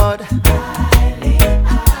sweet Lord.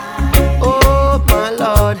 Oh, my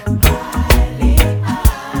Lord.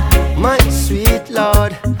 My sweet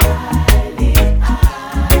Lord.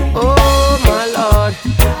 Oh, my Lord.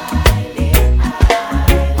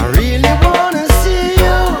 I really wanna see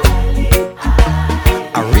you.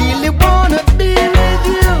 I really wanna be with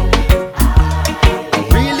you. I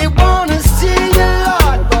really wanna see you,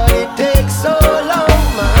 Lord, but it takes so long,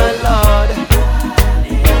 my Lord.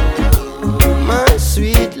 My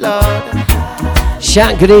sweet Lord.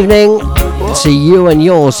 Shat, good evening to you and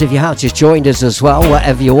yours if you have just joined us as well,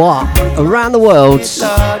 wherever you are around the world,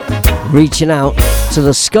 reaching out to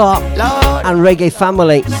the ska and reggae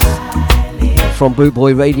family from Boot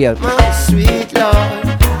Boy Radio. My sweet Lord.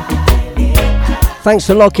 Thanks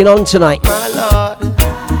for locking on tonight. My Lord.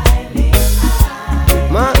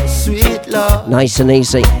 My sweet Lord. Nice and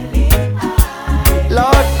easy.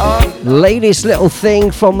 Lord of Latest little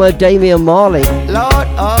thing from Damian Marley. Lord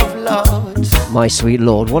of Lords. My sweet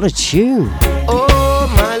Lord, what a tune. Oh,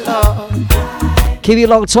 my Lord. Keep you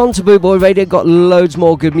locked on to Boot Boy Radio. Got loads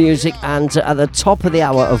more good music, and at the top of the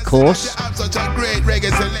hour, of course,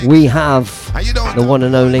 we have the one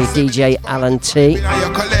and only DJ Alan T.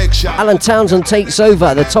 Alan Townsend takes over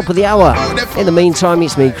at the top of the hour. In the meantime,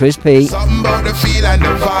 it's me, Chris P. Something about the feel and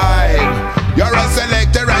the vibe. You're a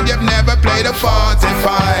selector and you've never played a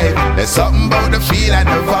 45. There's something about the feel and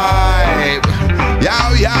the vibe.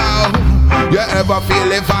 Yow, yow. You ever feel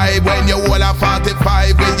the vibe when you hold a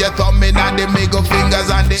 45 with your thumb in and the middle fingers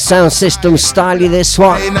and the Sound system styly this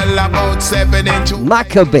one.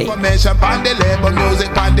 Maccabee.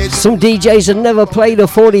 Some DJs have never played a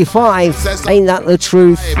 45. Ain't that the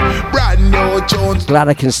truth? Glad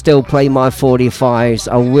I can still play my 45s.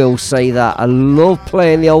 I will say that. I love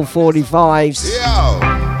playing the old 45s.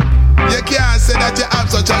 You can't say that you have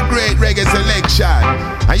such a great reggae selection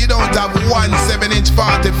and you don't have 1 7-inch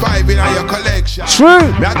 45 in your collection.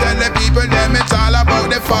 True. Me I tell the people them it's all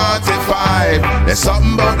about the 45. There's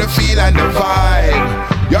something about the feel and the vibe.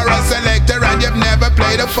 You're a selector and you've never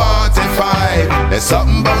played a 45. There's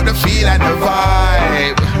something about the feel and the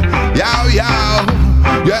vibe. Yow, yow.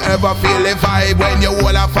 You ever feel the vibe when you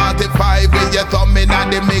hold a 45 with your thumb in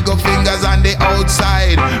and the middle fingers on the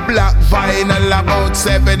outside? Black vinyl about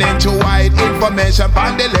 7-inch wide. Information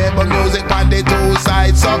on the label, music on the two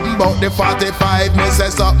sides. Something about the 45, me say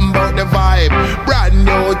something about the vibe. Brand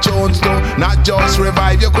new tunes too, not just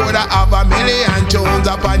revive. You coulda have a million tunes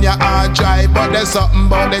up on your hard drive, but there's something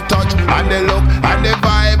about the touch and the look and the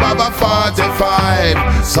vibe of a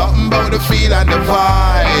 45. Something about the feel and the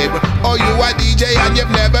vibe. Oh, you a DJ and you've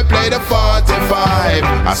never played a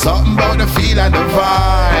 45. Something about the feel and the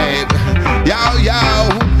vibe. Yow, yow.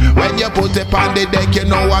 When you put it on the deck, you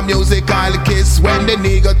know a musical kiss. When the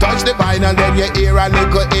nigga touch the vinyl, then you hear a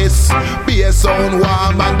little hiss. Bass sound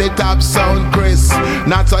warm and the top sound crisp.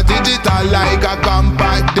 Not so digital like a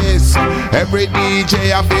compact disc. Every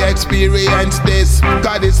DJ have to experience this,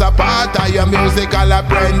 cause it's a part of your musical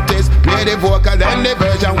apprentice. Play the vocal, then the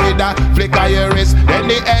version with a flick of your wrist. Then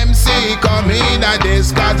the MC come in at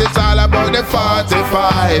this, cause it's all about the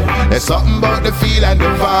 45. There's something about the feel and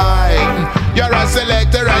the vibe. You're a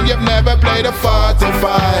selector and you've never played a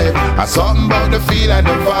 45. Something about the feel and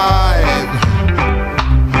the vibe.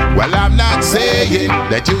 Well, I'm not saying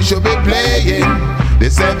that you should be playing the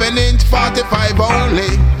 7-inch 45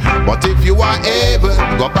 only, but if you are able,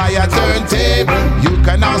 go buy a turntable. You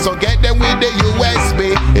can also get them with the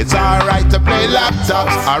USB. It's alright to play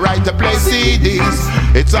laptops, alright to play CDs.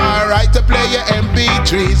 It's alright to play your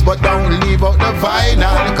MP3s, but don't leave out the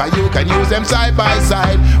vinyl, cause you can use them side by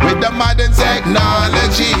side with the modern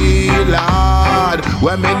technology, Lord.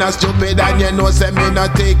 When me not stupid and you know say me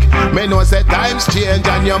not tick, me know say times change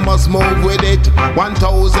and you must move with it.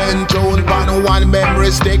 1,000 tunes on one memory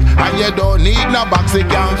stick, and you don't need no box, it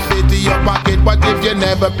can fit in your pocket. But if you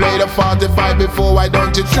never played a 45 before, why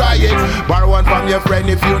don't you try it? Borrow one from your friend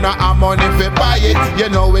if you not have money to buy it. You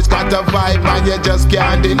know it's got a vibe and you just can't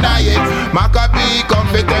can't deny it. Maccabee come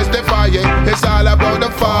to testify it. It's all about the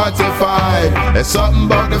 45. There's something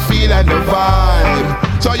about the feel and the vibe.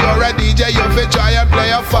 So you're a DJ, you fi try and play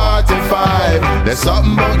a 45. There's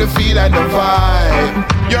something about the feel and the vibe.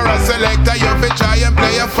 You're a selector, you fi try and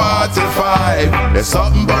play a 45. There's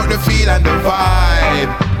something about the feel and the vibe.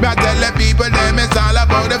 Me I tell the people them it's all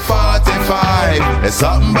about the 45. There's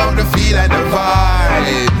something about the feel and the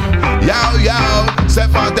vibe. Yo, yo, say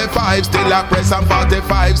 45 still a press and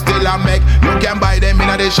 45 still a make. You can buy them in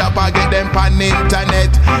the shop or get them on internet.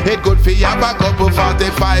 It good for you have a couple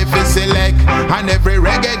 45 to select. And every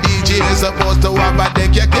reggae DJ is supposed to have a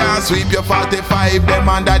deck. You can't sweep your 45 them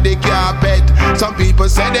under the carpet. Some people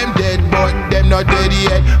say them dead but them not dead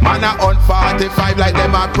yet. Man a on 45 like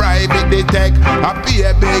them a private detect. I pay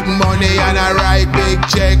big money and I write big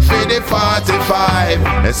check for the 45.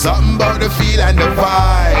 There's something about the feel and the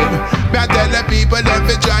vibe. Me I tell the people them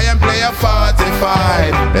to try and play a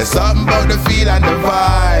 45. There's something about the feel and the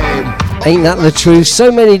vibe. Ain't that the truth?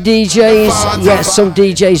 So many DJs, yes, some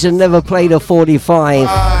DJs have never played a 45.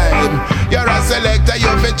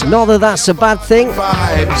 Not that that's a bad thing.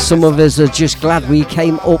 Some of us are just glad we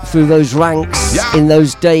came up through those ranks in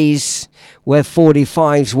those days where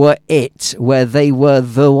 45s were it, where they were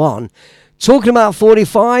the one. Talking about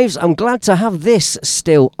 45s, I'm glad to have this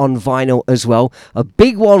still on vinyl as well. A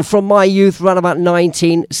big one from my youth, around about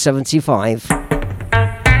 1975.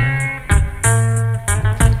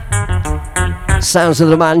 Sounds of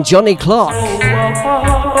the man Johnny Clark.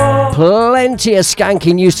 Plenty of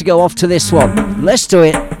skanking used to go off to this one. Let's do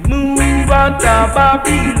it.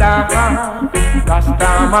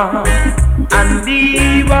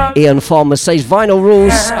 Ian Farmer says vinyl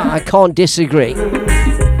rules. I can't disagree.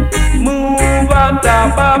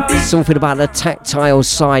 Something about the tactile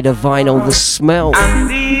side of vinyl, the smell,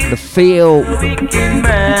 the feel,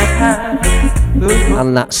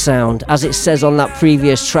 and that sound. As it says on that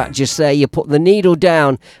previous track just there, you put the needle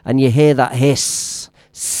down and you hear that hiss.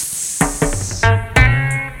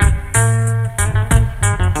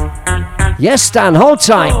 Yes, Stan, hold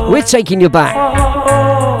tight. We're taking you back.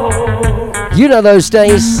 You know those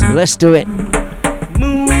days. Let's do it.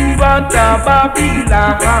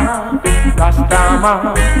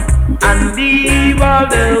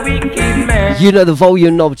 You know the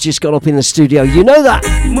volume knob just got up in the studio. You know that.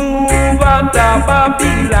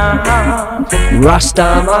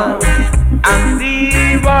 Rastaman and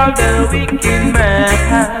leave all the wicked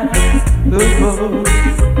man. The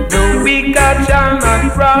wicked shall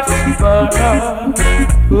not prosper.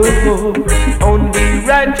 Only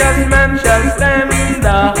righteous man shall stand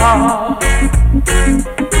the heart.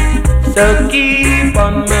 So keep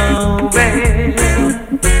on moving,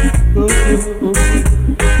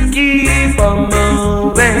 keep on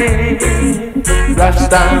moving,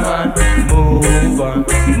 Rastaman, move on,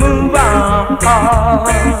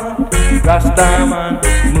 Rastaman,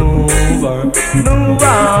 move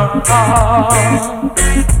on.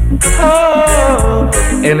 Oh,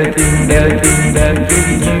 anything that you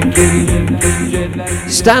can.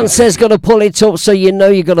 Stan says gotta pull it up, so you know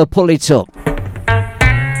you gotta pull it up.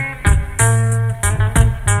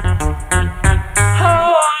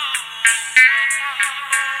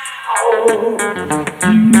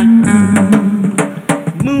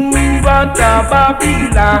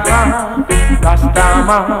 Babylon,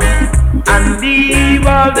 Rastaman, and leave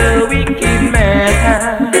all the wicked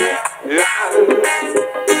men.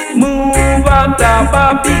 Move out of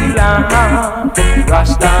Babylon,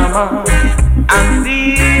 Rastaman, and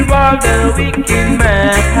leave all the wicked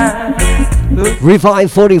men.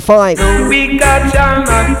 Revive 45. The wicked shall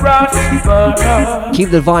not prosper. Keep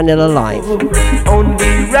the vinyl alive.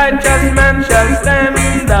 Only righteous man shall stand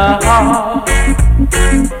the heart.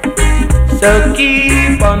 So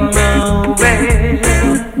keep on moving,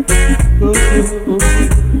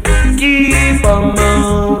 keep on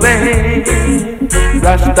moving,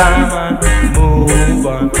 Rastaman, move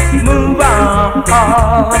on,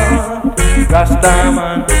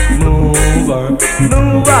 Rastaman, move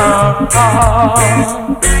on.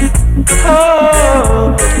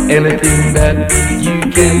 Oh, anything that you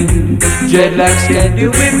can do, dreadlocks can do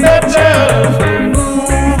with better. So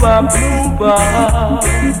move up,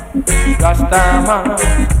 Rastaman,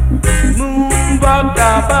 move out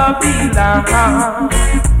of Babylon,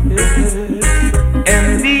 and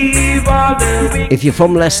leave all the. If you're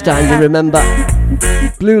from Leicester and you remember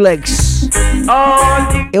Blue Legs,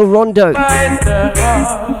 Il Rondo,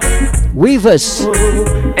 Weavers,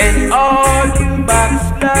 and all you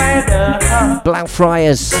backsliders,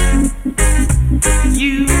 Blackfriars,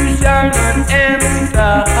 you shall not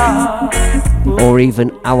enter, or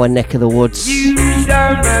even our neck of the woods. You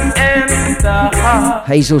shall not enter.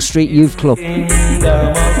 Hazel Street Youth Club. Kingdom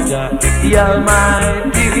of Jah, the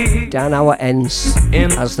Almighty. Down our ends,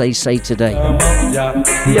 as they say today. Jah,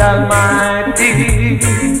 the Almighty.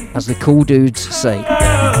 As the cool dudes say.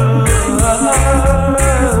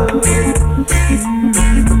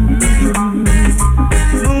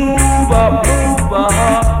 Move up,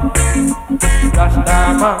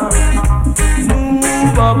 Rastaman.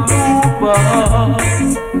 Move up,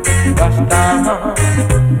 Rastaman.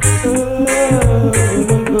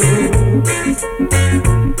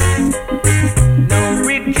 No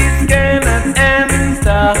riches cannot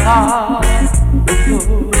enter.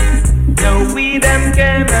 No weedem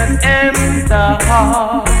cannot enter.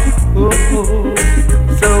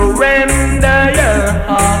 Surrender your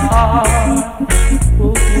heart.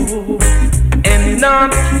 And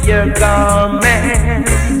not your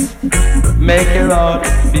garments. Make your heart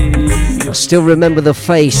beat. I still remember the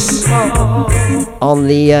face on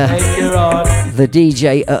the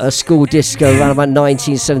DJ at a school disco around about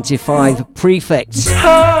 1975. Prefects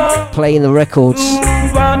playing the records.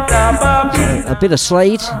 A bit of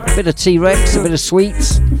Slade, a bit of T-Rex, a bit of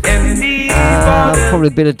Sweets, probably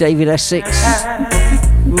a bit of David Essex, and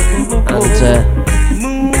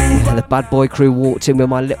the Bad Boy Crew walked in with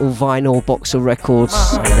my little vinyl box of records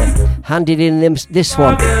and handed in them this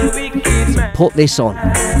one. Put this on.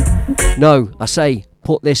 No, I say,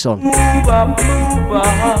 put this on.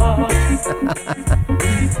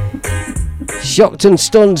 Shocked and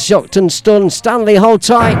stunned, shocked and stunned. Stanley, hold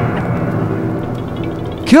tight.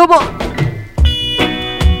 Come on.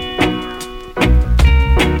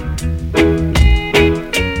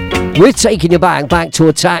 We're taking you back to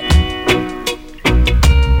attack.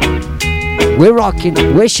 We're rocking,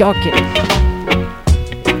 we're shocking.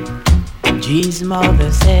 Jean's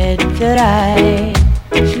mother said that I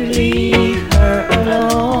should leave her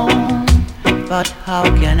alone, but how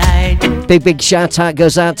can I do? Big shout out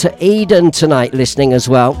goes out to Eden tonight, listening as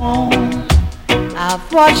well.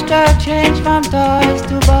 I've watched her change from toys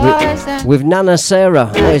to boys. With Nana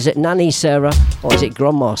Sarah, or is it Nanny Sarah, or is it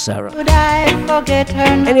Grandma Sarah? Could I forget her?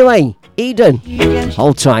 Anyway, Eden,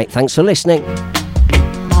 hold tight. Thanks for listening.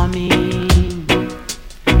 Mommy,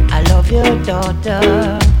 I love your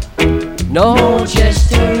daughter. No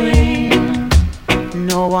gesturing.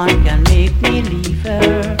 No one can make me leave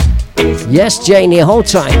her. Yes, Janie, hold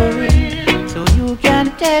tight. So you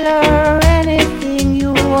can tell her anything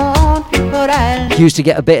you want, but I'll Used to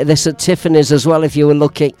get a bit of this at Tiffany's as well if you were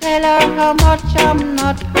lucky. tell her how much I'm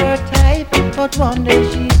not her type, but one day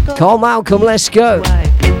she's gonna. Call Malcolm, let's go.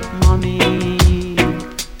 Mommy,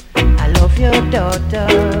 I love your daughter.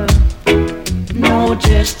 No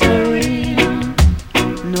gesturing.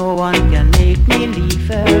 No one can make me leave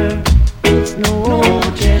her. It's no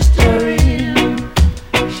gesturing.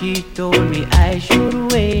 She told me I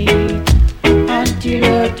should wait until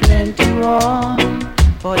her 21,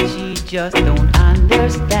 but she just don't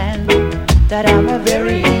understand that I'm a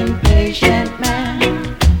very impatient man.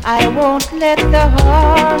 I won't let the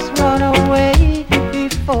horse run away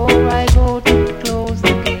before I go to close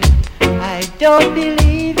the gate. I don't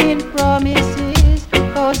believe in promises,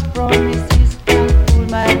 'cause promises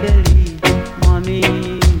my belief.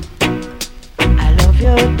 Mommy, I love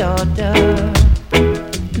your daughter.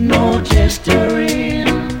 No gesturing.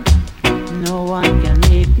 No one can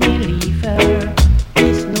make me leave her.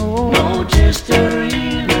 It's no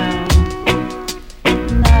gesturing. No.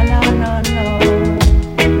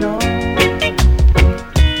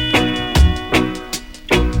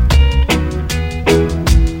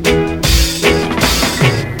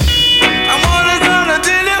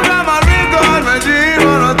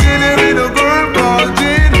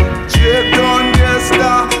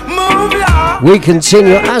 We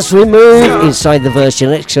continue as we move inside the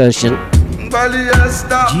version excursion.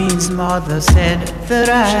 Jean's mother said that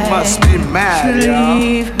I must be mad, should yeah.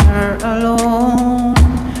 leave her alone,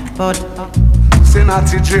 but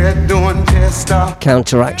Senati dread don't testa.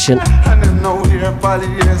 Counteraction. And I know here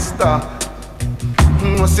polyester.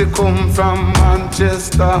 Must it come from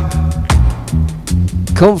Manchester?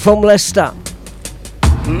 Come from Leicester.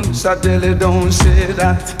 Mr. Deli don't say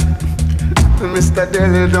that. Mr.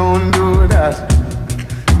 Deli don't do that.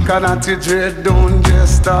 Canati dread don't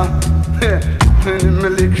jester. Me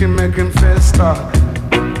lick him make him fester.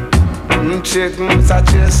 Check Mr.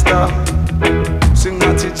 Chester. Sing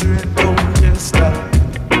natty dread don't jester.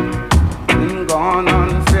 Gone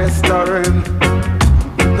on festering.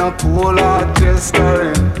 No polar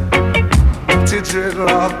jestering.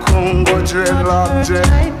 Dreadlock, Congo dreadlock,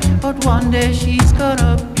 dread. But one day she's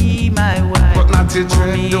gonna be my wife. But not the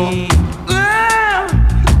dread don't.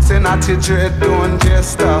 Say not the dread don't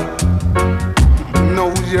jester.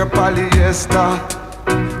 No your polyester.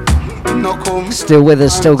 No come. Still with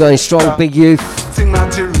us, still going strong, big youth. Thing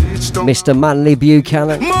that you reach down. Mr. Manly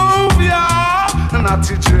Buchanan. Move ya, not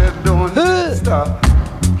to dread don't stop.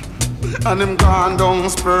 And him gone down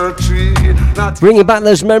spur tree. Bringing back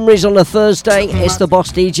those memories on a Thursday, it's the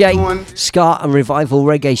Boss DJ, Ska and Revival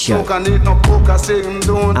Reggae Show.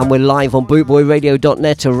 And we're live on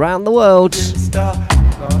bootboyradio.net around the world.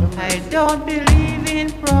 I don't believe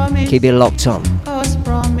in promise. Keep it locked on. 'Cause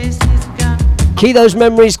promise is gone. Keep those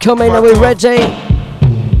memories coming, are we ready?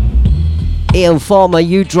 Ian Farmer,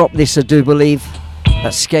 you dropped this, I do believe.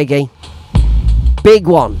 That's Skeggy. Big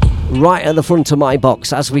one, right at the front of my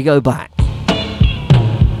box as we go back.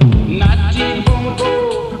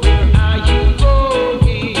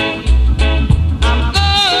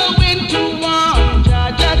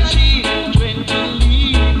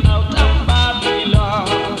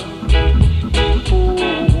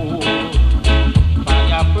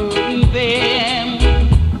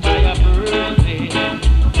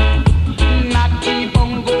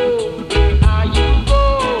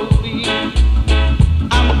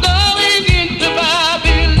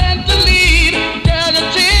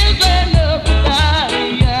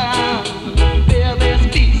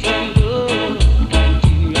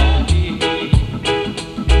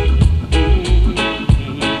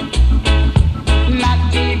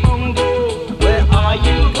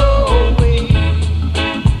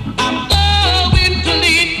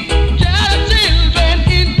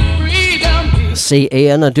 See,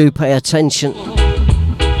 Ian, I do pay attention.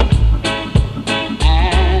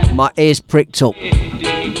 My ears pricked up.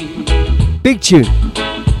 Big tune.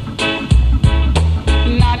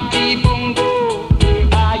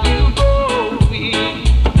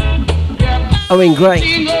 Owen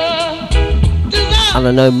Gray. And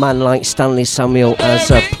I know man like Stanley Samuel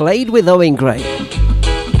has played with Owen Gray.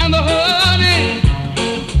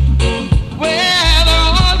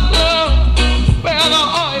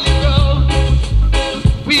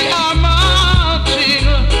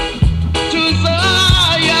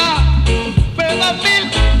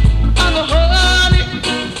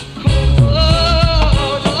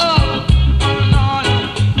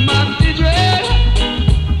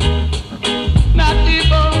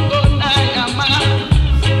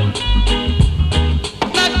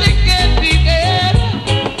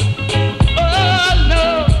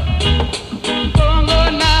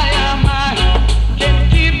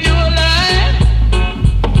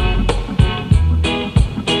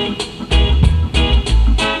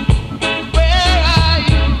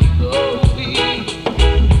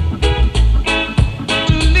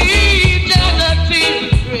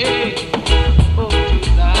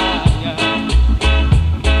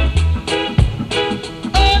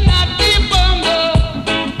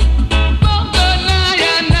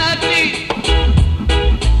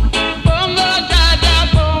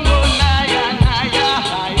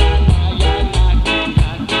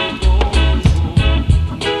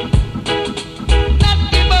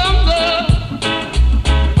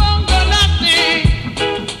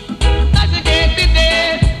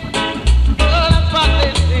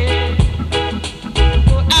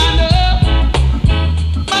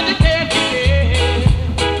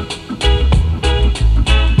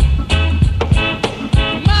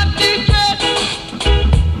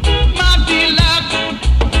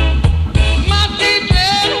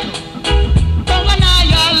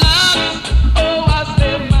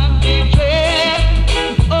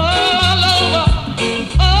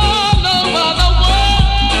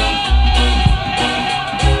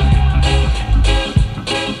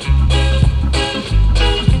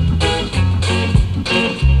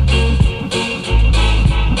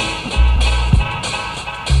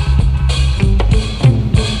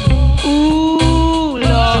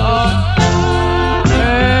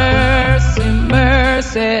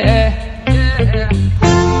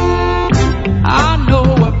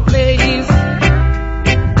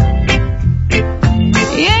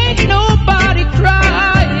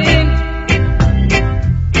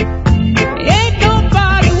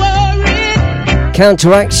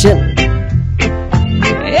 Counteraction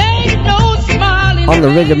on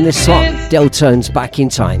the rhythm this song. Deltones Back in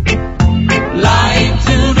Time. Lying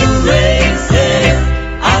to the races,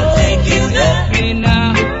 I'll take you there.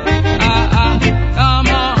 Now, come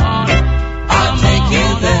on, I'll take you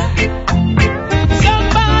there.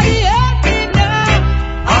 Somebody help me now,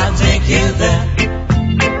 I'll take you there.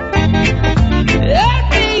 Help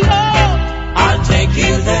me home, I'll take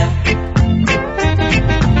you there.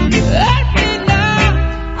 Help me now,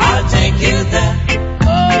 I'll take you there.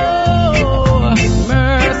 Oh,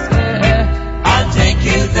 mercy, I'll take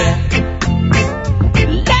you there.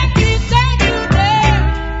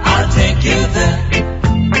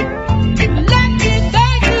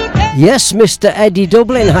 Yes, Mr. Eddie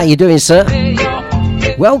Dublin, how you doing, sir?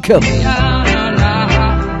 Welcome.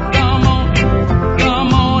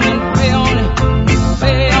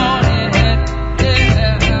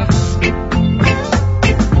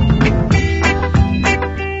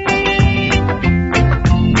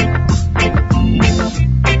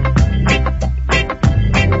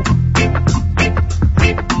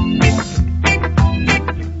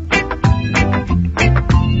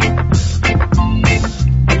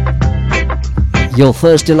 Your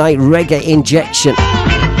Thursday night reggae injection.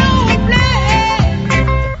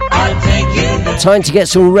 Time to get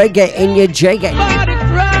some reggae in your jagger.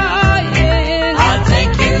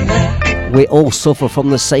 We all suffer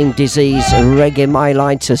from the same disease, reggae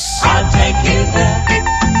myelitis.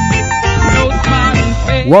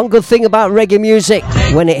 One good thing about reggae music,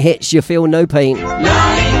 when it hits you feel no pain.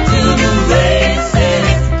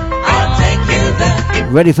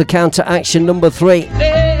 Ready for counter action number 3.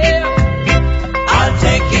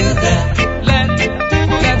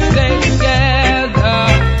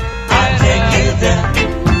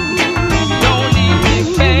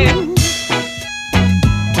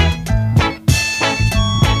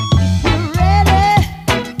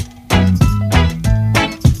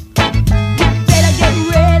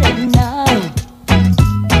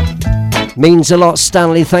 Means a lot,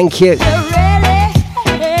 Stanley, thank you.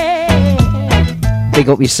 Big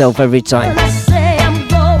up yourself every time.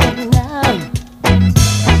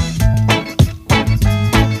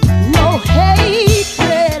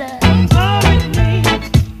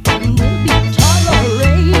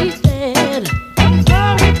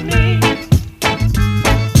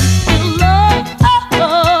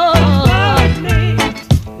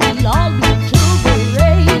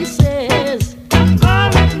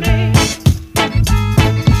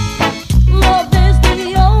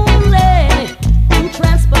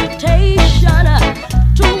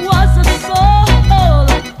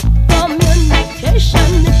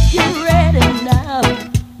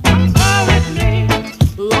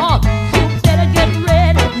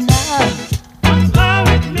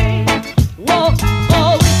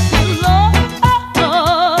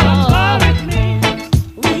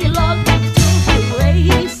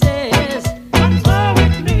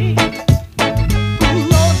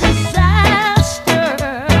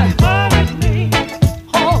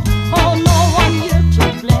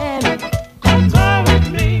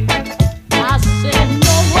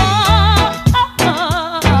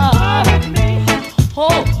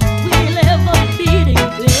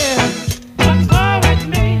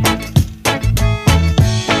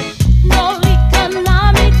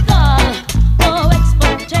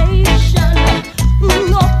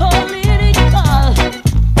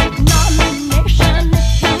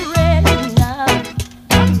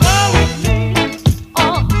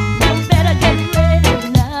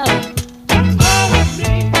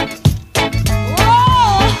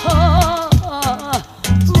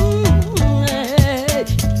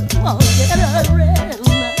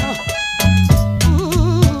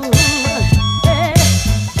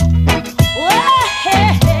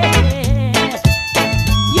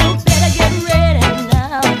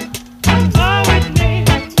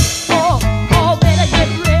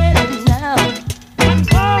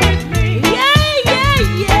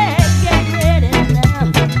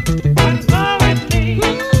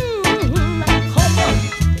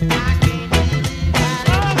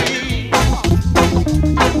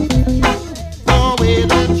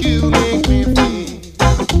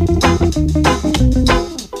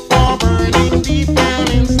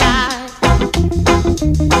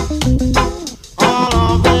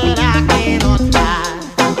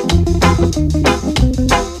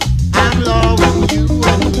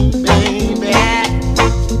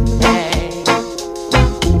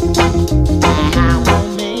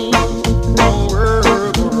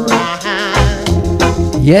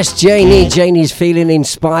 Yes, Janie. Janie's feeling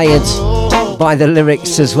inspired by the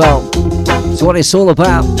lyrics as well. It's what it's all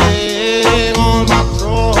about.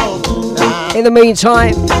 In the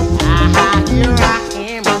meantime,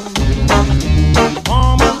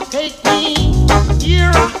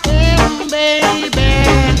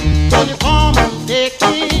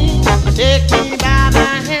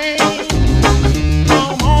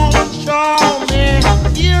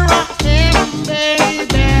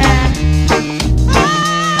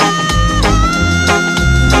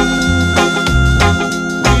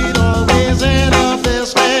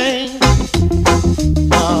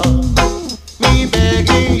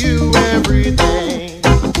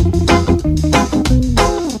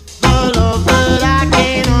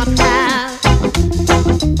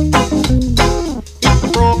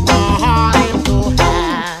 Broke my heart.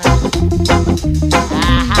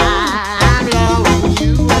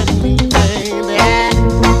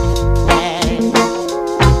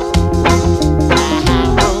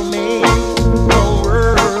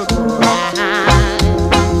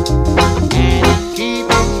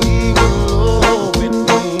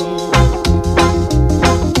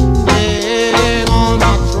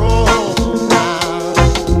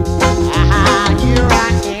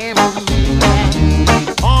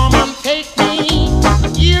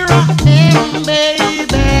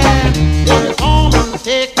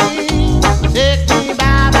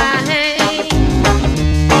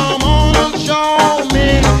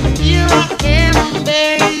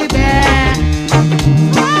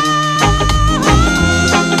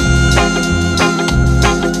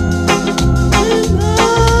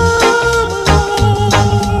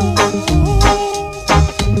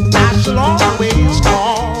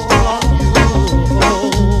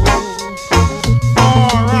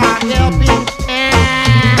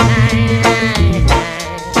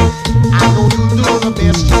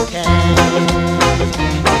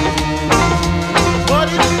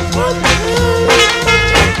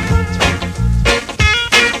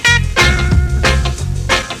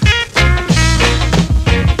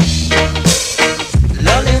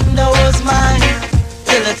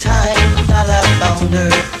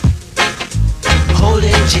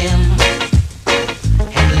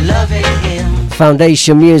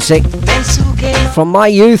 foundation music from my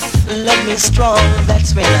youth. Love me strong,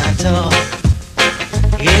 that's when I talk.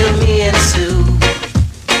 Heal me and Sue.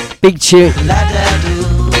 Big tune. La-da-do.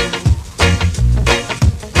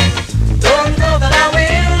 Don't know that I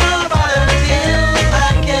will, but until I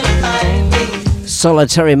can find me.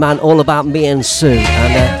 Solitary Man, All About Me and Sue.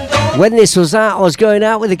 And when this was out, I was going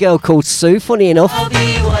out with a girl called Sue, funny enough. I'll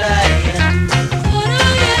be what I am.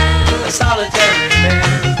 A solitary man.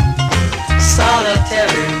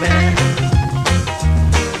 Solitary man.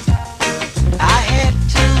 I had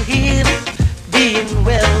to heal being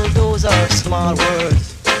well, those are small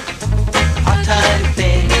words. A tiny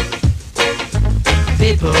thing.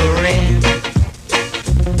 People ring.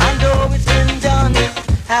 And though it's been done,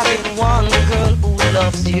 having one girl who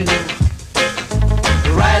loves you,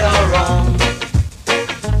 right or wrong,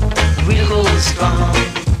 we'll go strong.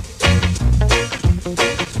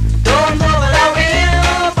 Don't know what I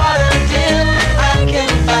will, but until I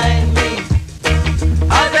can find me,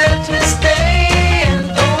 I better stay and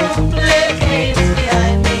don't play games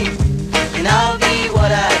behind me, and I'll be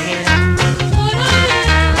what I am.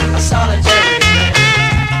 A solitary man.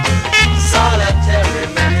 Solitary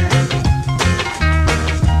man.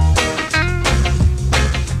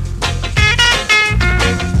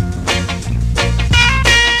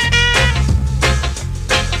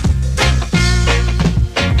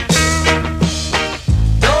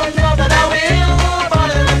 Don't know that I will,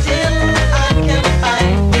 but until I can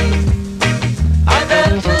find me, I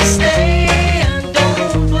better stay and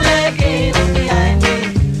don't play games behind me,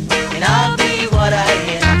 and I'll be what I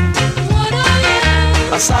am.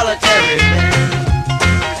 A solitary man.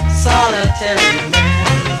 Solitary man.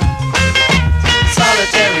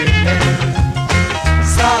 Solitary man.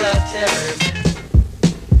 Solitary man.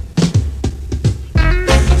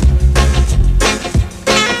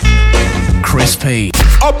 Chris P.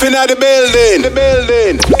 Up in the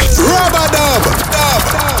building. Rubber dub.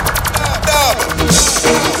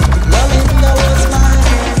 Loving that was mine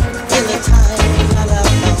in the time that I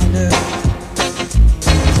found her.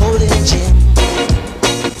 Holding Jim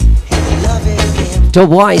and loving him. Dub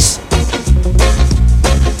Wise.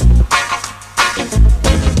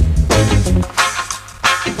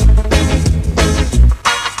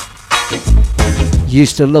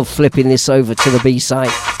 Used to love flipping this over to the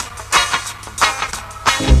B-side.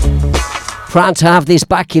 Proud to have this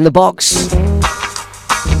back in the box.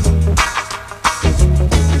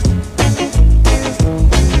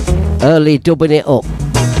 Early dubbing it up.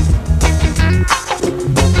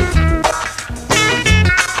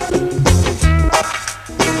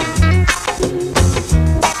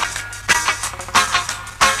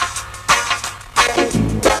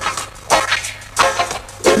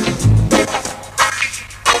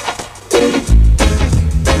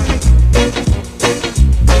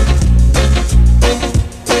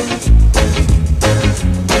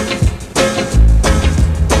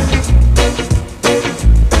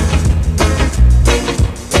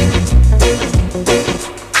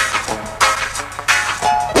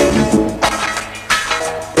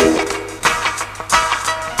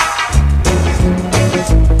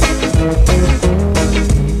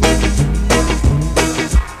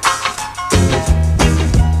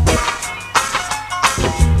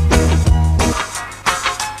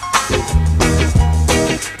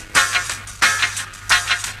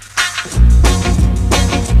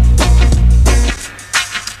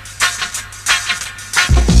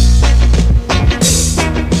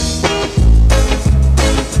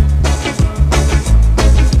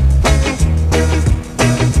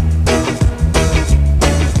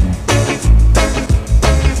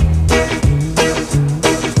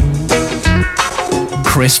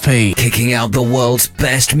 Chris P. Kicking out the world's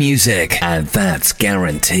best music, and that's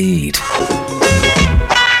guaranteed.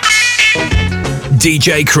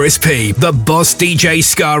 DJ Chris P, the Boss DJ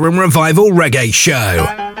Ska and Revival Reggae Show.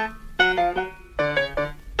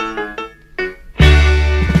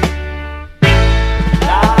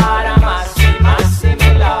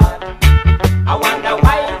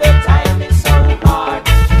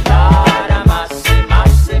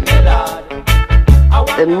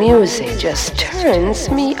 The music just turns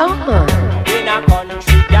me on. In a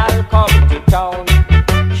country gal come to town,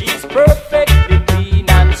 she's perfectly clean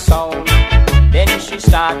and sound. Then she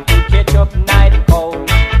start to catch up night cold,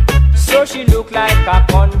 so she look like a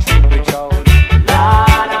country child.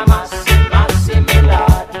 Lord, I must see me,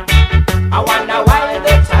 Lord. I wonder why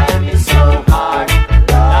the time is so hard.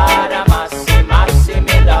 Lord, I must see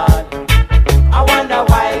me, Lord. I wonder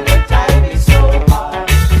why the time is so hard.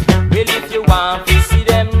 Well, if you want to see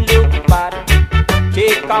them look bad,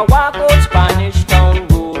 take a walk out Spanish Town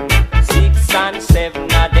Road, 6 and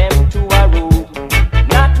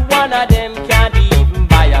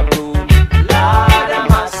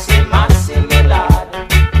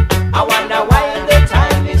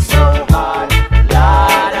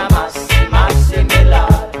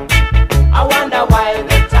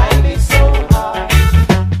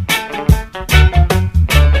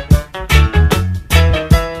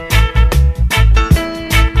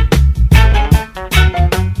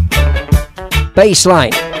bass line.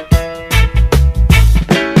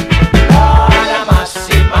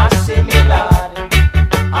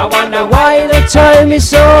 I wonder Why the time is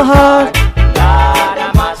so hard.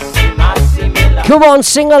 Come on,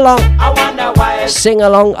 sing along. I wonder why Sing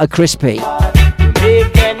along a crispy.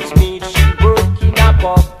 against me she working up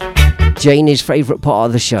up Janie's favourite part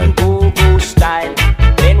of the show. go-go style.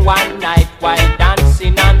 Then one night while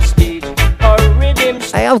dancing on stage, her rhythm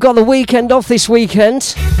Hey, I've got the weekend off this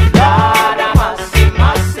weekend.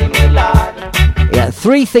 Yeah,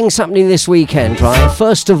 3 things happening this weekend, right?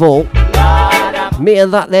 First of all, me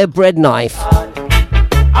and that there bread knife.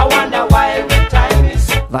 I wonder why the time is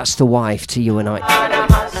so That's the wife to you and I.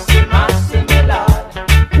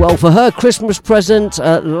 Well, for her Christmas present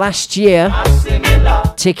last year,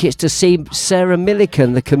 tickets to see Sarah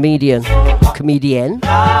Millican, the comedian.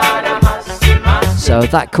 So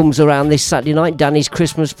that comes around this Saturday night, Danny's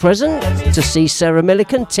Christmas present to see Sarah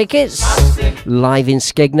Millican. Tickets live in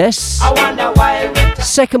Skegness.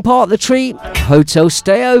 Second part of the treat, hotel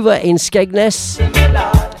stay over in Skegness.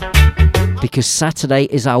 Because Saturday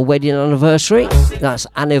is our wedding anniversary. That's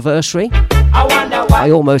anniversary.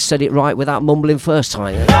 I almost said it right without mumbling first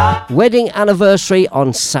time. Wedding anniversary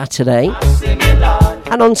on Saturday.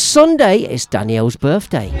 And on Sunday, it's Danielle's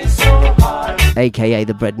birthday. AKA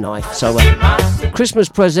the bread knife. So, Christmas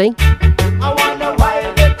present.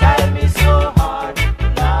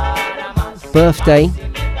 Birthday.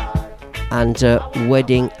 And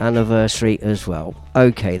wedding anniversary as well.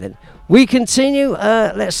 Okay then. We continue.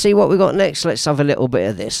 Let's see what we got next. Let's have a little bit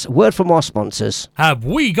of this. Word from our sponsors. Have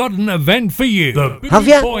we got an event for you? The Have Boot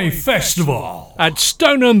ya? Boy Festival at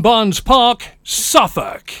Stoneham Barnes Park,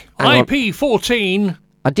 Suffolk. Hang on. IP14.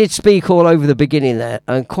 I did speak all over the beginning there,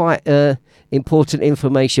 and quite important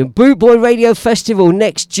information. Boot Boy Radio Festival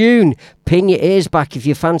next June. Pin your ears back if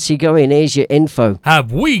you fancy going. Here's your info.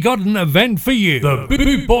 Have we got an event for you? The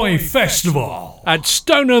Boot Boy Festival at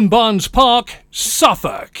Stoneham Barnes Park,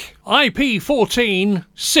 Suffolk. IP14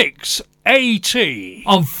 6AT.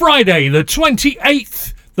 On Friday the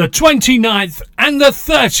 28th, the 29th and the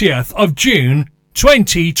 30th of June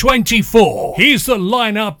 2024. Here's the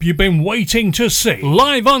lineup you've been waiting to see.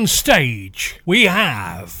 Live on stage, we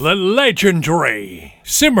have the legendary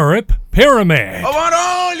Simmerip Pyramid. I want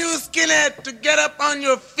all you skinhead to get up on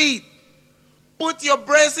your feet. Put your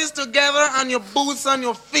braces together and your boots on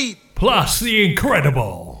your feet. Plus the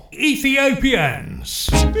incredible Ethiopians.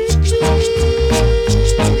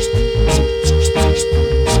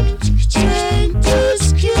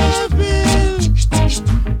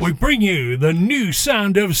 We bring you the new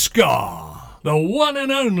sound of ska, the one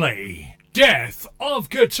and only Death of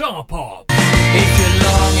Guitar Pop. If you're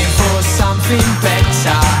longing for something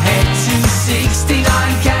better, head to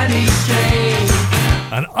 69 Candy Street.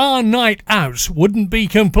 And our night out wouldn't be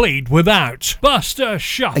complete without Buster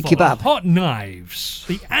Shuffle, Kebab. Hot Knives,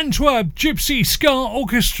 the Antwerp Gypsy Ska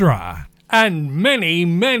Orchestra, and many,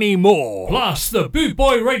 many more. Plus the Boot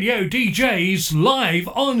Boy Radio DJs live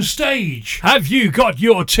on stage. Have you got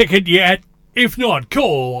your ticket yet? If not,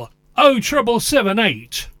 call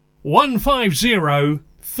 07778 150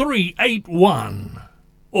 381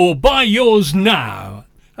 or buy yours now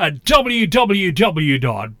at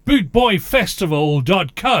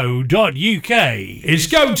www.bootboyfestival.co.uk. It's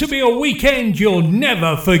going to be a weekend you'll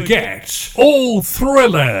never forget. All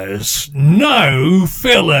thrillers, no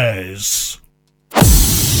fillers.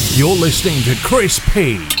 You're listening to Chris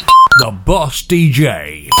P, the Boss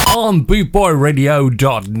DJ, on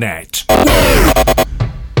bootboyradio.net.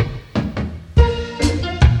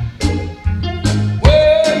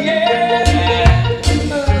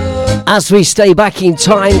 As we stay back in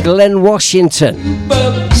time, Glenn Washington,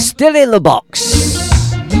 still in the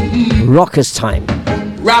box. Rockers time.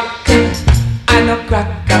 Rockers, I know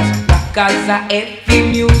crackers, rockers are heavy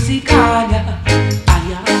music on ya.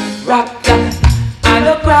 Rockers, I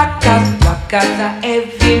know crackers, rockers are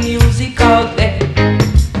heavy music out there.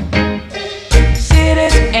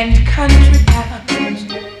 Cities and country towns,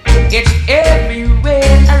 it's everywhere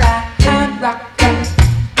around. Rockers,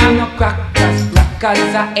 I know crackers,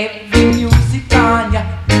 rockers are heavy music on ya.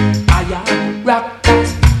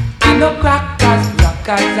 Rockers, I know crackers,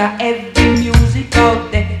 rockers are heavy music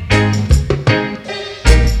out there.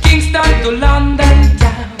 Kingston to London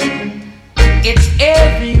town, it's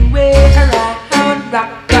everywhere around.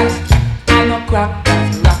 Rockers, I know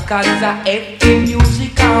crackers, rockers are heavy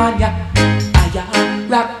music on ya.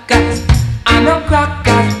 Rockers, I know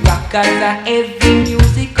crackers, rockers are heavy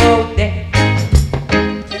music out there.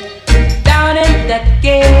 Down in that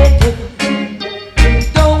ghetto,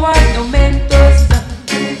 don't want no mentos,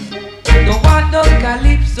 don't want no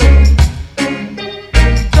calypso,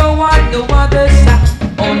 don't want no other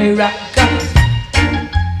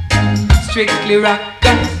strictly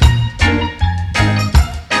rockers.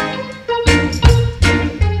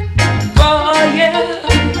 Oh yeah,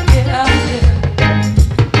 yeah, yeah.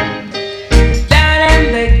 Down in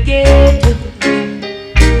the ghetto,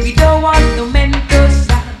 we don't want no mental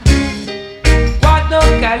sound, want no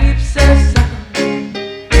calypso sound.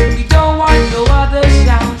 We don't want no other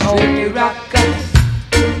sound. Strictly rockers,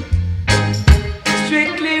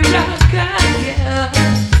 strictly rockers, yeah.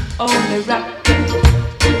 Only rockers.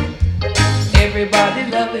 Everybody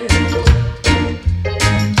love it.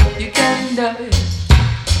 You can love it.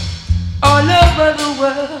 All over the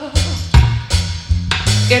world,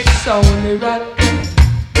 it's only rockers.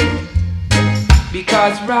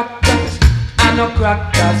 Because rockers are no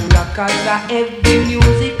crackers. Rockers are every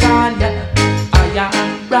music on ya. I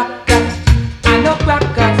am rockers are no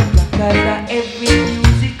crackers. Rockers are every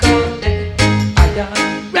music on ya. I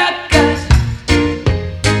am rockers.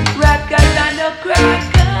 Rockers are no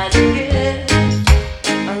crackers, yeah.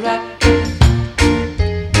 Rockers.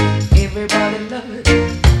 Everybody love it.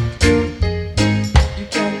 You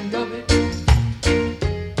can love it.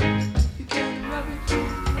 You can love it.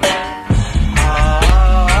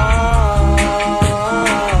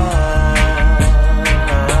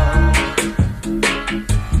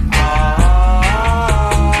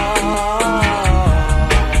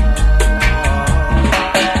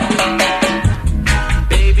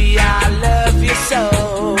 Baby, I love you so,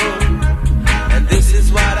 and this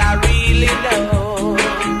is what I really know.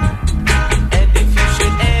 And if you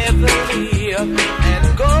should ever leave and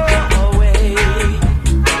go away,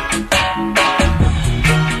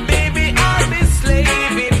 baby, I'll be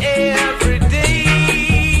slaving every day.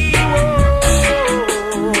 Whoa.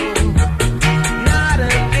 Not a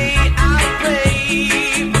day I'll pray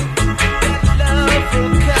that love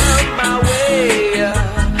will come my way.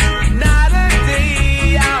 Not a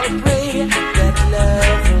day I'll pray that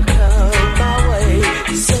love will come my way.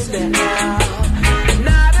 Send it now.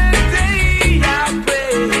 Not a day I'll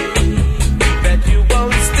pray that you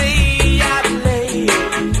won't stay out late.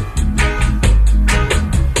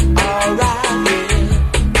 Alright.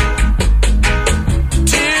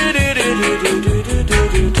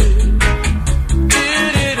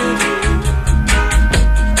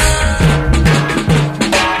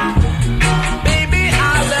 Baby, I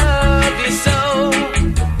love you so,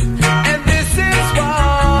 and this is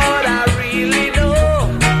what I really know.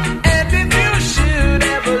 And if you should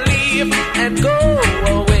ever leave and go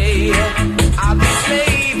away, I'll be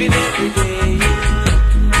slaving every day,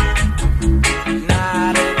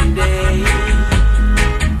 night and day.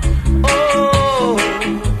 Oh,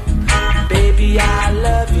 baby, I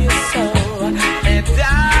love you so, and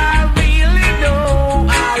I really know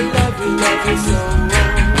I love you so.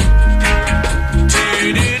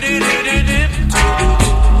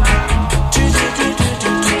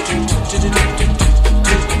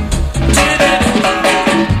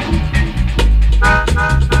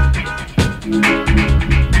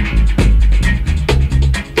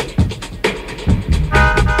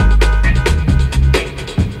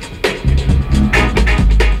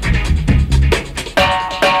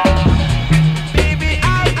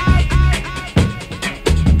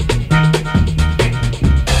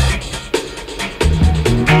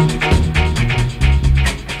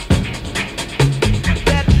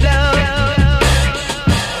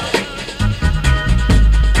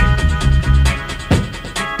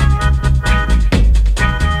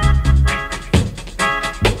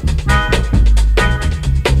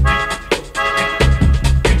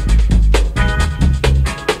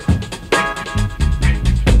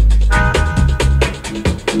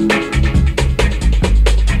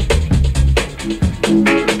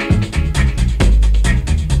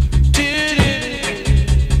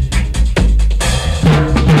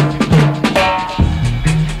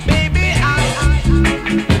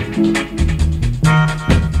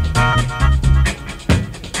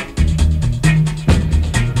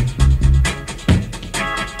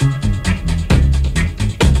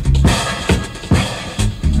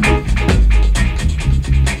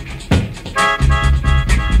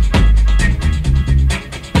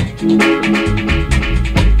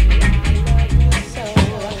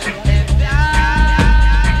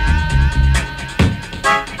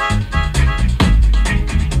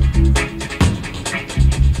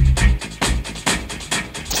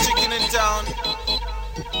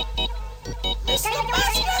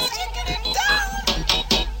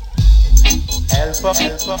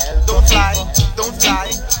 Don't fly, don't fly,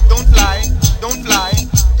 don't fly, don't fly.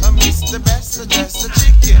 I miss the best, just a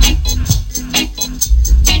chicken.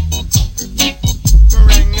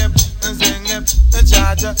 Ring it, sing it, a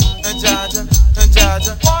jaja, a jaja, a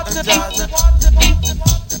jaja, a jaja.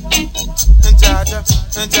 Jaja,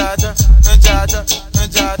 Jaja, Jaja,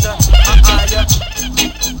 Jaja, yeah.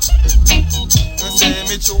 Say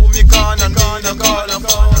me to me corner, corner, corner,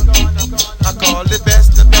 I call the best,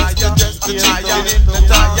 the best, the best, the chicken in the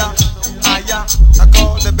tire. I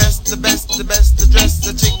call the best, the best, the best, the dress,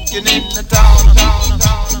 the chicken in the town.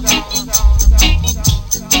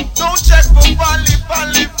 Don't check for Polly.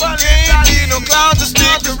 Ain't need no clown to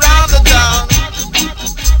stick around the town.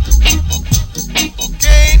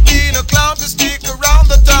 Can't be no clown to stick around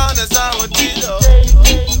the town as I would do.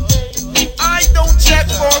 I don't check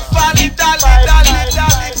for Polly, dolly.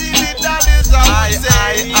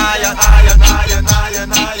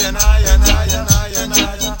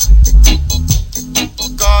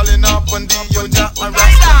 Calling up on the Yoja, my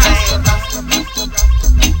rasta.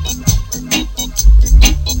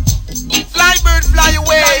 Fly bird, fly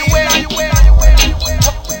away.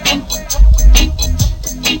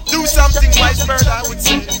 Do something wise bird, I would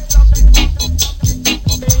say.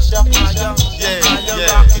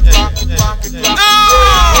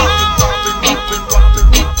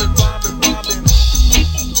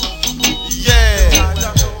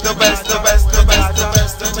 The best,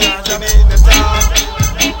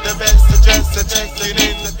 the chicken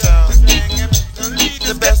in the town.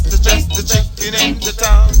 The best, the chicken in the town. The best, the chicken in the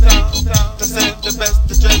town. To say the best,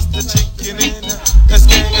 the chicken in the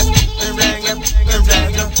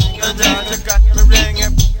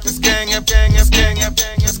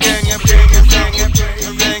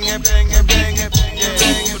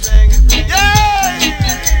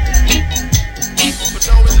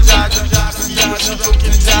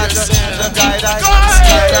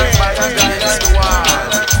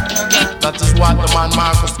That is what the man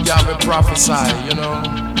Marcus Garvey prophesied, you know.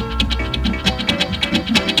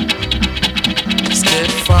 Step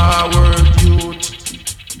forward, youth,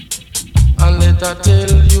 and let I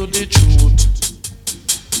tell you the truth.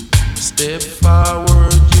 Step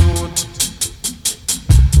forward, youth,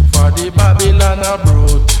 for the Babylon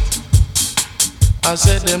abroad. I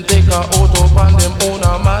said them take a out up and them own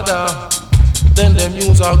a mother. Then them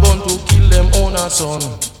use a gun to kill them own a son.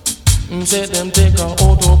 Say them take a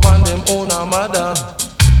out up and them own a mother.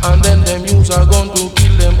 And then them use a gun to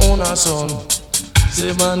kill them own a son.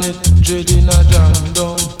 Say man it dread in a jam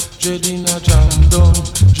down, dread in a jam down,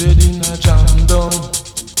 dread in a jam down.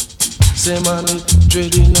 Say man it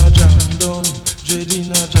dread in a jam down, dread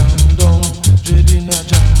in a jam down, dread in a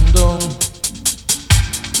jam down.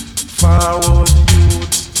 Forward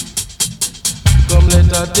youth, come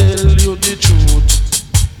let I tell you the truth.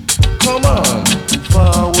 Come on,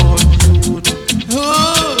 forward youth,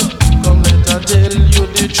 come let I tell you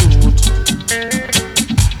the truth.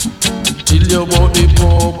 Tell you about the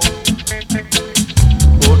Pope,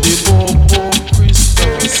 Pope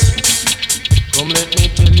Christus. Come let me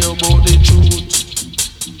tell you about the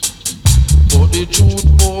truth,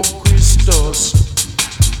 Pope Christus.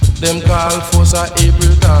 Them call for a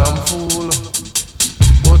Abraham fool,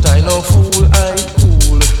 but I no fool, I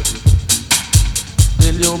cool.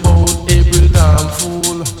 Tell you about Abraham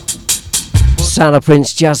fool. Santa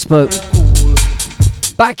Prince Jaspo.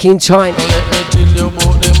 Back in time.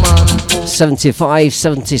 75,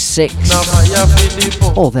 76.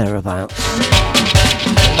 Or thereabouts.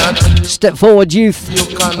 Step forward, youth.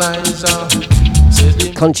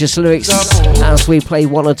 Conscious lyrics as we play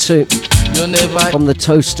one or two from the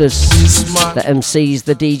toasters, the MCs,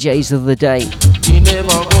 the DJs of the day,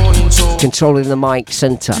 controlling the mic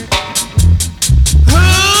center.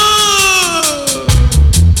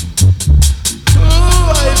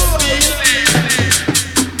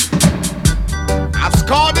 I've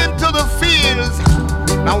scored into the fields.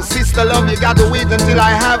 Now, sister love, you got to wait until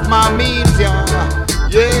I have my means, yeah.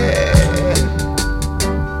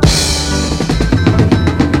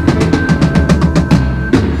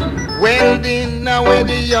 Welding, now where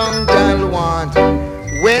the young girl want.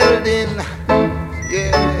 Welding,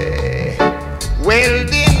 yeah.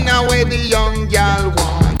 Welding, now where the young girl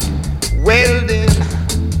want. Welding.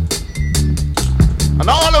 And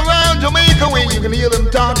all around Jamaica, when you can hear them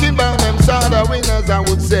talking about them sort of winners, I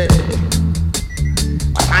would say.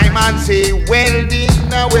 I man say, welding,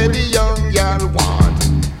 now where the young girl want.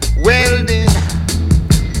 Welding.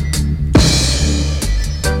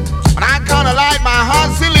 And I kinda like my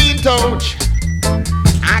hustling touch.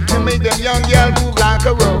 I can make them young girl move like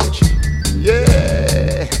a roach.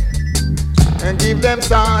 Yeah. And give them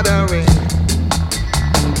soldering.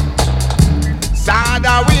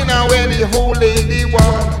 Soldering where the whole lady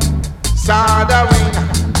want. Soldering.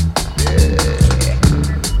 Yeah.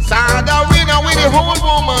 Soldering where the whole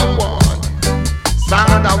woman want.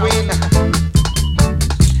 Soldering.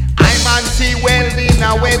 I man see welding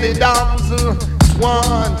where the damsel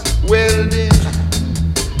want. Welding.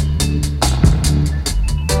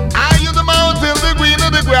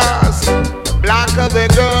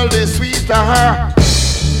 this to her.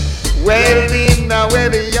 Well then, now where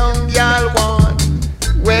the young girl want.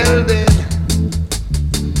 Well then,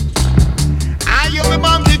 I am the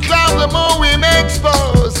monkey clown, the more we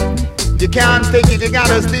expose. You can't take it, you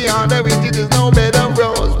gotta stay on everything, there's no bed of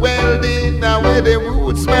rose. Well then, now where the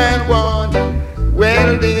roots man want.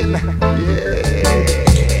 Well then, yeah.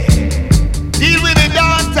 Deal with the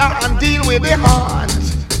daughter and deal with the heart.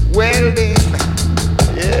 Well then,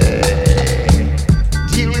 yeah.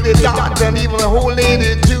 Deal with the daughter and even the whole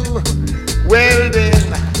lady too. Well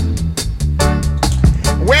then,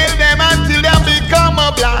 well them until they become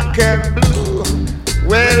a black and blue.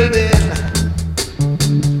 Well then,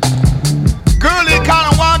 girlie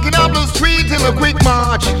kinda walking up the street in a quick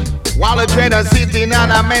march, while the trader sitting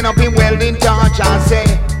and a man up in welding touch. I say,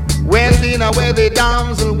 welding where the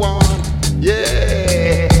damsel want,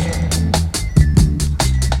 yeah.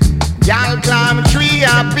 Y'all climb a tree,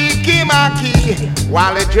 I pick him a key,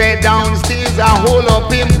 while the tread downstairs I hold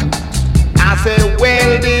up him. I say,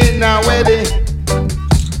 welding where the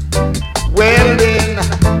welding.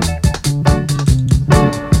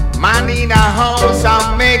 Man in a house,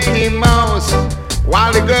 I make him mouse,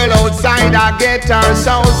 while the girl outside, I get her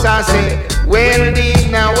sauce. I say,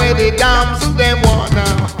 welding where the damsel them want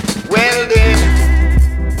now. Welding.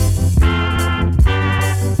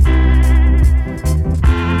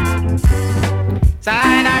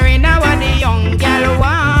 Sadarina, what the young girl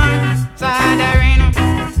want. Sadarina.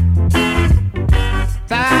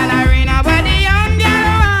 Sadarina, what the young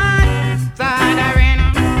girl want. Sadarina.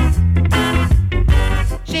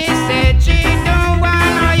 She said she don't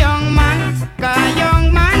want no young man, 'cause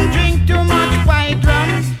young man drink too much white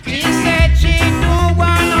rum. She said she don't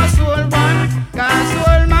want no soul one, 'cause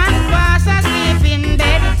soul man fast asleep in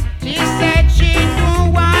bed. She said she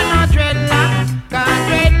don't want no dreadlock, 'cause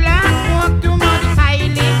dreadlock smoke too much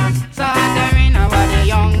highly. Sadarina, what the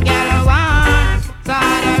young girl want.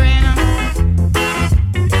 Sadarina.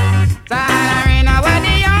 Sadarina, what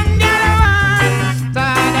the young girl want.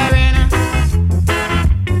 Sadarina.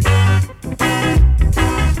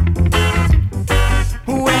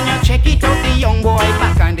 When you check it out, the young boy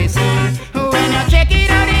back on the scene. When you check it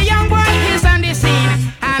out, the young boy is on the scene.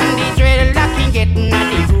 And the dreadlock ain't getting at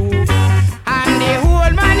the groove. And the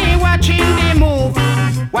whole man he watching the move,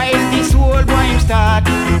 while this whole boy him start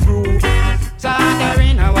to groove.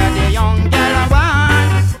 Sadarina, what the young girl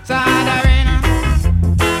want. Sadarina.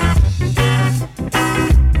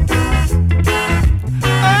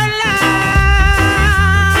 Oh la,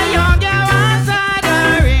 young girl want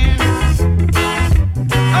Sadarina.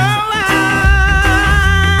 Oh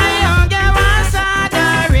young girl want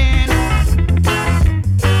Sadarina.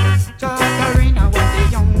 Sadarina, what the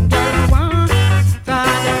young girl want.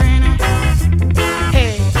 Sadarina.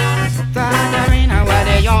 Hey, Sadarina, what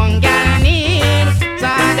the young girl need.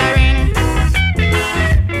 Sadarina.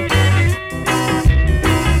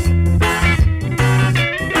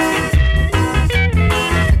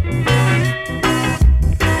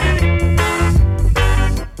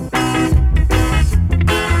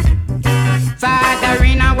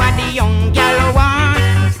 Sadarina, what the young girl want.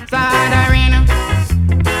 Sadarina.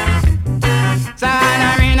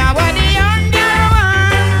 Sadarina, what the young girl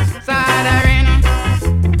want. Sadarina.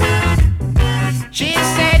 She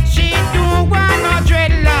said she don't want no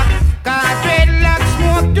dreadlock, 'cause dreadlock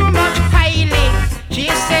smoke too much highly. She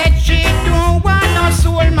said she don't want no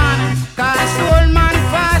soul man, 'cause soul man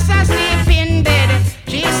fast asleep in bed.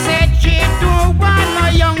 She said she don't want no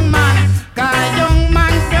young man, 'cause young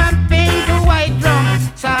man trapping to white drum.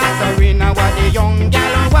 Sadarina, what the young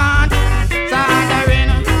girl want.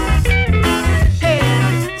 Sadarina. Hey,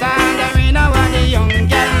 Sadarina, what the young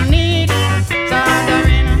girl need.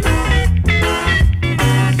 Sadarina.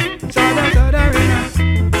 Sadarina.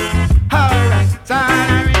 Alright,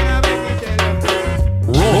 Sadarina, baby, tell her.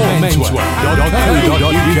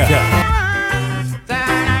 rawmenswear.co.uk.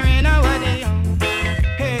 Sadarina, what the young.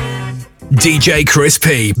 Hey. DJ Chris P,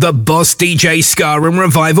 the Boss DJ Ska and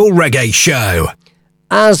Revival Reggae Show.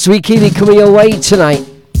 As we keep it coming your way tonight.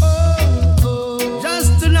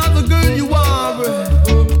 Just another girl you are,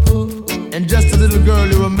 and just a little girl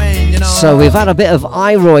you remain, you know. So we've had a bit of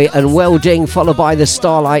Iroy and welding, followed by the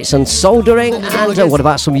Starlights and soldering. And what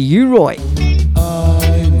about some Uroy?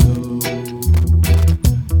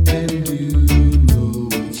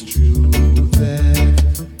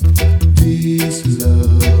 This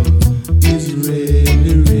love is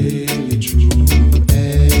really, really true,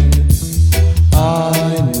 and I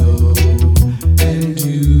know, and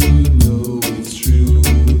you know it's true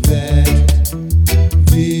that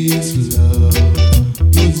this love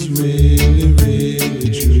is really, really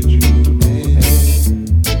true.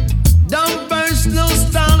 Don't burst no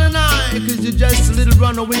starry night.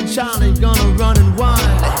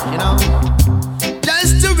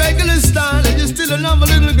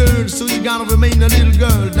 girl, so you gotta remain a little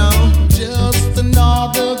girl now. Just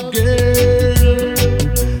another girl.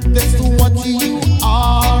 That's what you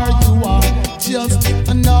are. You are just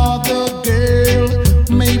another girl.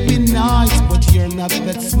 Maybe nice, but you're not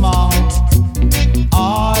that smart.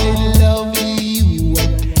 I love you,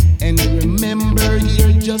 and remember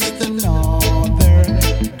you're just another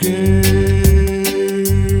girl.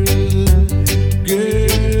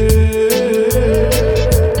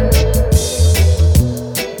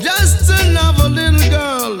 Just another little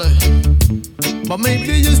girl, but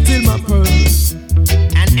maybe you're still my pearl.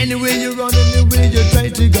 And anywhere you run, anywhere you try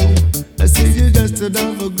to go, I see you just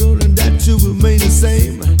another girl, and that you remain the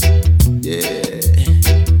same. Yeah.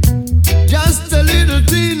 Just a little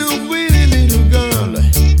teeny weeny little girl.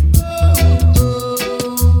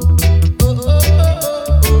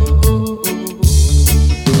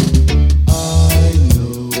 I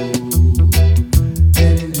know,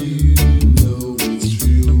 and you know it's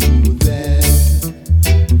true that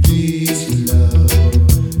this love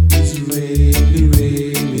is really,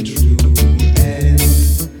 really true. And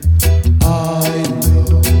I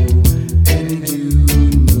know, and you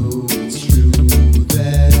know it's true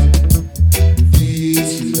that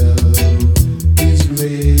this love is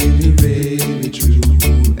really, really true.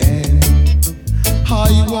 And I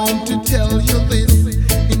want to tell you this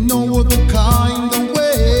in no other kind of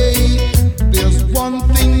way. There's one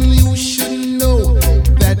thing you should know,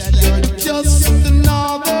 that you're just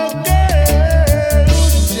another girl.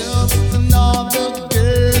 Just another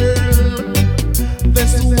girl.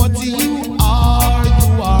 That's what you are.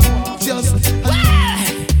 You are just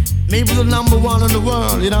maybe the number one in the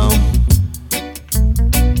world, you know.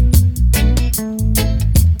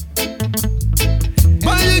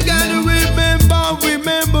 But you gotta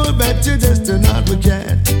remember that you're just another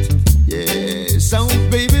cat. Yeah, so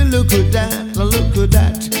baby, look at that, look at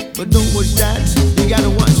that. But don't watch that, you gotta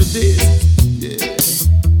watch this. Yeah.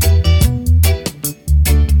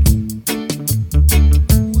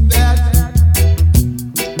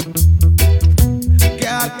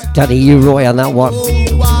 Daddy U-Roy on that one.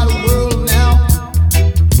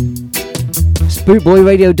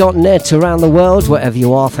 Bootboyradio.net around the world, wherever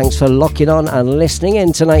you are. Thanks for locking on and listening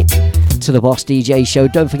in tonight to the Boss DJ Show.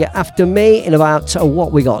 Don't forget, after me, in about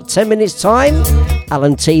what we got, 10 minutes time,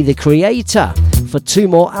 Alan T, the creator, for 2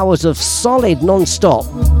 more hours of solid non-stop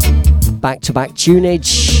back-to-back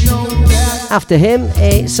tunage. After him,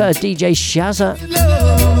 it's DJ Shazza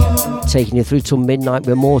taking you through till midnight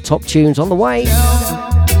with more top tunes on the way.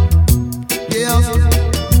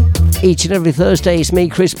 Each and every Thursday, it's me,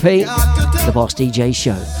 Chris P, the Boss DJ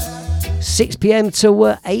Show. 6 p.m.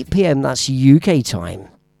 to 8 p.m, that's UK time.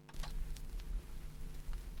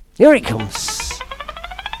 Here it comes.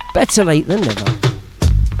 Better late than never.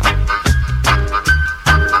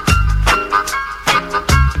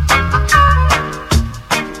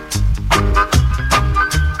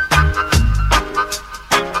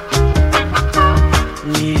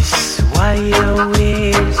 Miss, why you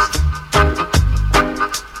waste?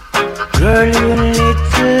 Girl, you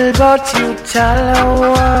little but you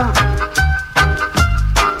tall.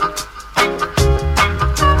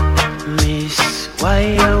 Miss, why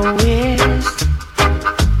you waste?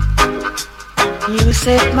 You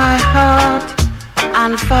set my heart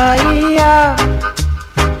on fire.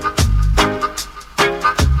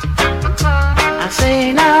 I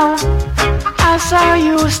say now, I saw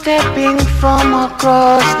you stepping from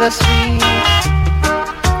across the street,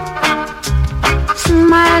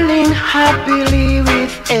 smiling happily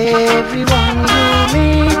with everyone you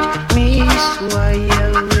meet. Miss, why you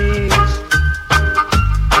waste?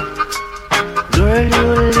 Girl, you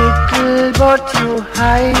little but you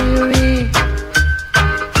hairy.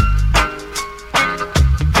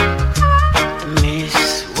 Miss,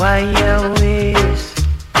 why you waste?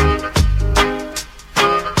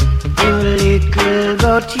 You little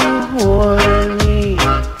but you hold me.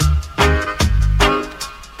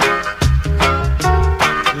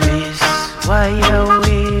 Why you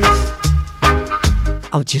waste?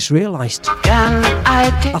 I've just realised. Can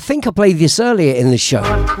I think I played this earlier in the show.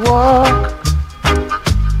 walk?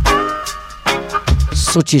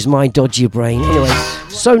 Such is my dodgy brain. Anyway,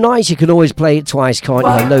 so nice you can always play it twice, can't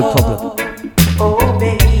you? No problem. Oh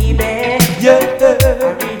baby, yeah, I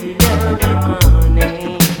really love you,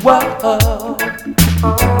 honey. Whoa,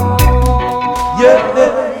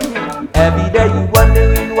 yeah. Every day you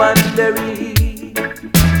wondering, what will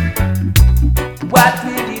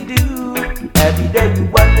you do? Every day you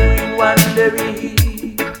wondering, what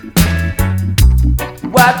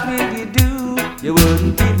will you do? You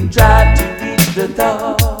wouldn't even try to reach the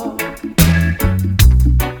top.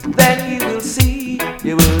 Then you will see,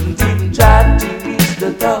 you wouldn't even try to reach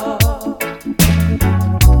the top.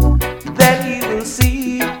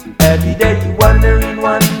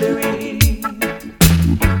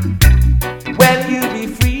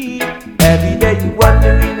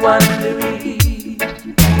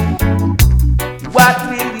 What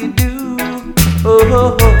will you do?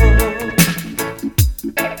 Oh,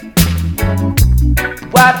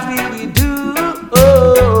 what will you do?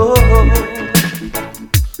 Oh,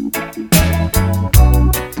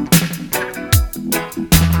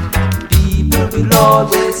 people will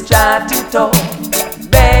always try to talk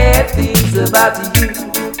bad things about you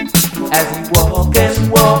as you walk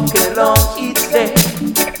and walk along each day,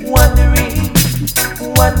 wondering,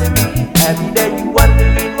 every day you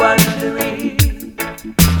wondering.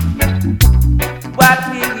 What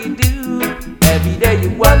will you do? Every day you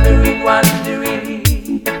wondering. What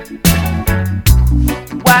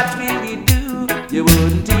will you do? You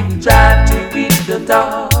wouldn't even try to reach the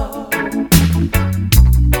top.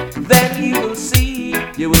 Then you will see.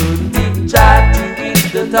 You wouldn't even try to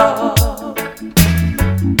reach the top.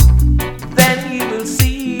 Then you will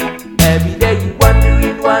see. Every day you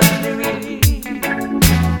wondering.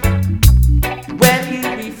 When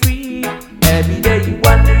you'll be free. Every day you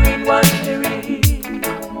wondering.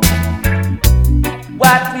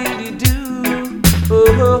 What will you do? Oh.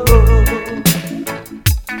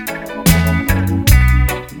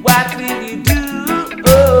 What will you do?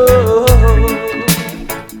 Oh.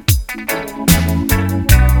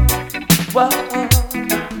 Whoa.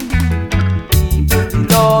 People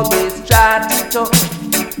will always try to talk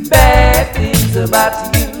bad things about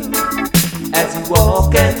you as you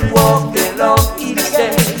walk and walk along each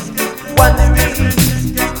day, wondering.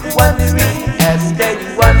 Every day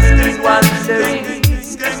you wondering.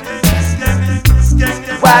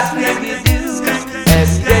 What will you do?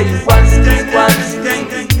 Every day you wondering.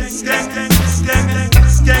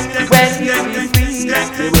 When you be free, you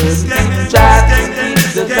will try to reach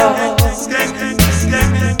the top.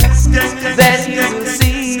 Then you will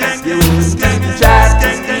see, you will try to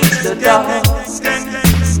reach the top.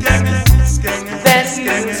 Then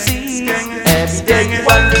you will see, every day you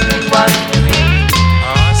wondering.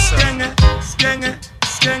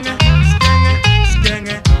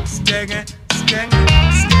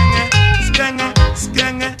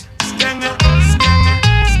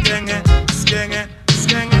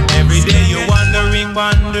 Every day you're wondering.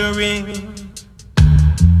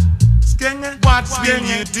 What will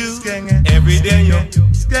you do? Every day you're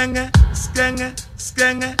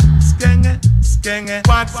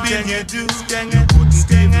what will you do?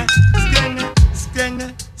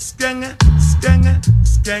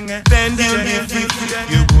 Then you'll be free.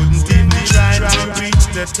 You wouldn't even try to reach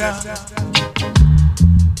the top.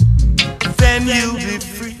 Then you'll be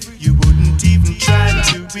free. You wouldn't even try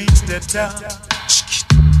to reach the top.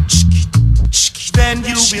 Then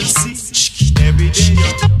you will see every day.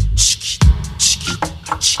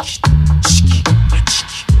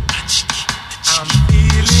 I'm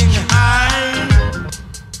feeling high,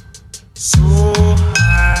 so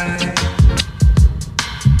high.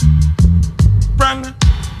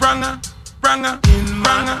 Branga in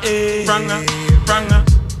my branga.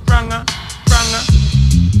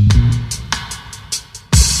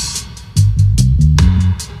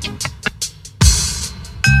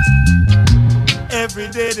 Every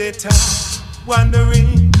day they talk,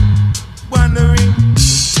 wondering.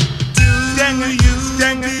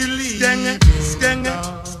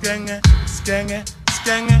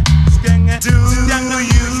 Do you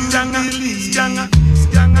believe? Do you believe?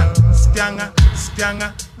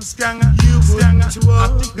 You wouldn't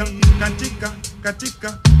walk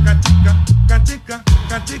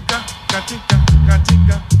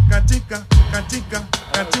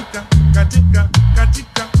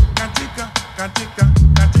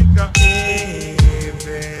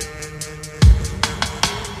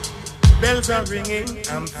bells are ringing,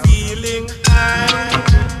 I'm feeling high,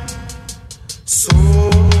 so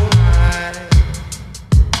high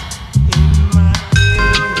in my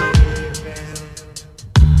heaven.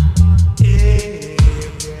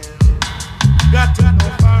 Got to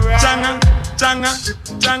know for right. Janga.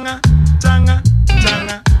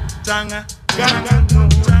 Gotta know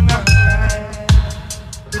janga.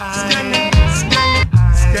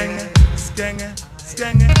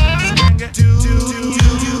 Skanga. Do you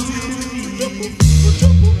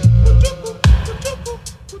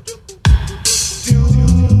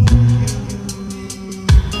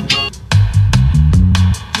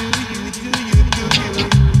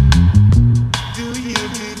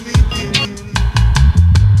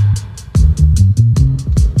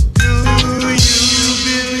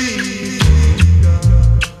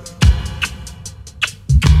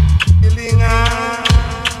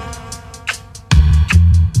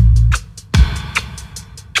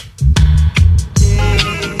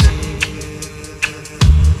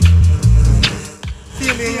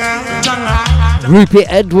Rupert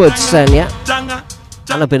Edwards then, yeah?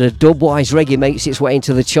 and a bit of dubwise reggae makes its way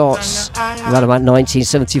into the charts around about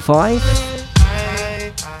 1975.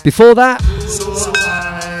 Before that,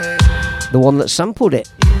 the one that sampled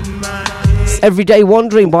it, Everyday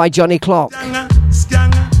Wandering by Johnny Clark.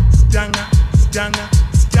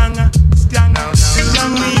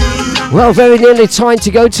 Well, very nearly time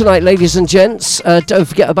to go tonight, ladies and gents. Don't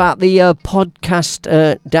forget about the podcast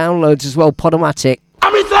downloads as well, Podomatic.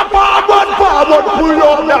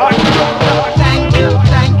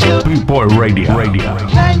 Boot Boy Radio.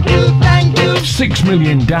 Thank you. 6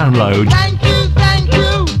 million downloads. Thank you.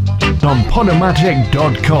 On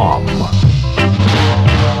Podomatic.com.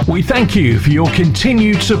 We thank you for your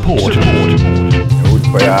continued support. Good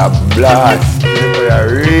for your blast. Good for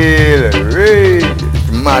your real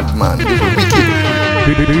madman.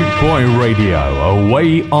 Boot Boy Radio, a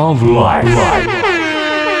way of life.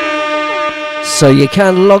 So you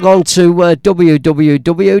can log on to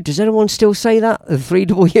www. Does anyone still say that? The 3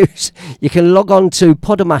 W's. You can log on to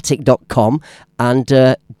podomatic.com and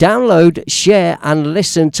download, share and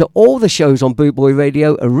listen to all the shows on Boot Boy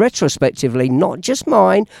Radio retrospectively, not just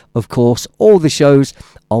mine, of course, all the shows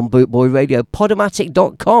on Boot Boy Radio.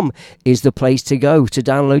 Podomatic.com is the place to go to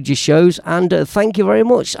download your shows, and thank you very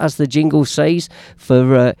much, as the jingle says,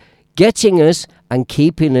 for getting us and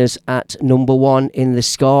keeping us at number 1 in the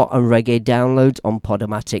ska and reggae downloads on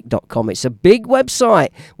Podomatic.com. It's a big website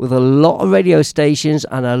with a lot of radio stations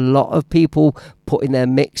and a lot of people putting their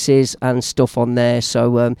mixes and stuff on there.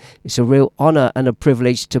 So it's a real honour and a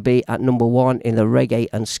privilege to be at number 1 in the reggae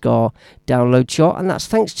and ska download chart. And that's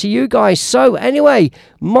thanks to you guys. So anyway,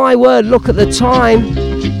 my word, look at the time.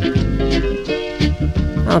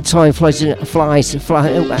 How time flies.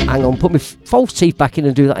 Hang on, put my false teeth back in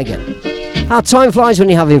and do that again. How time flies when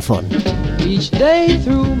you're having fun. Each day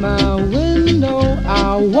through my window,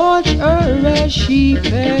 I watch her as she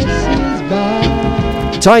passes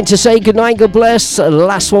by. Time to say goodnight, God bless.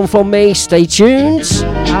 Last one from me. Stay tuned.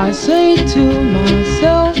 I say to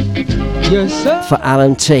myself, yes, for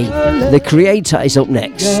Alan T. The Creator is up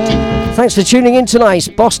next. Thanks for tuning in tonight's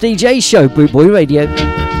Boss DJ show, Boot Boy Radio.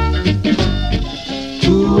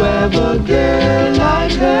 Whoever girl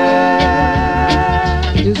like her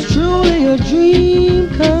is truly a dream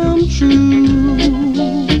come true.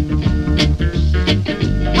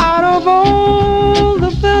 Out of all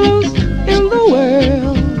the fellows in the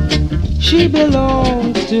world, she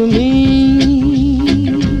belongs to me.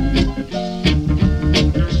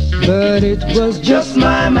 But it was just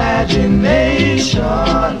my imagination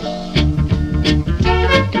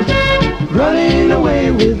running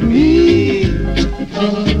away with me.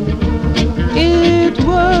 It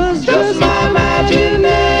was just my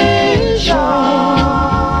imagination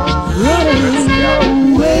running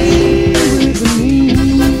away with me.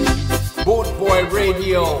 Boot Boy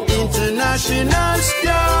Radio, International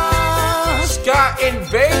Star, Ska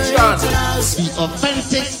Invasion, the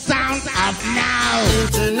authentic sound of now.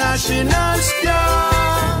 International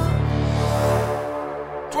Star,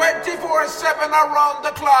 24/7 around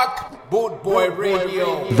the clock. Boot Boy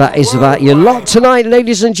Radio. That is about your lot tonight,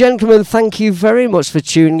 ladies and gentlemen. Thank you very much for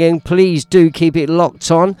tuning in. Please do keep it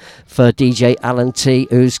locked on for DJ Alan T,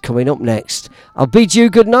 who's coming up next. I'll bid you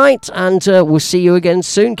good night, and we'll see you again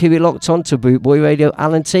soon. Keep it locked on to Boot Boy Radio.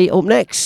 Alan T up next.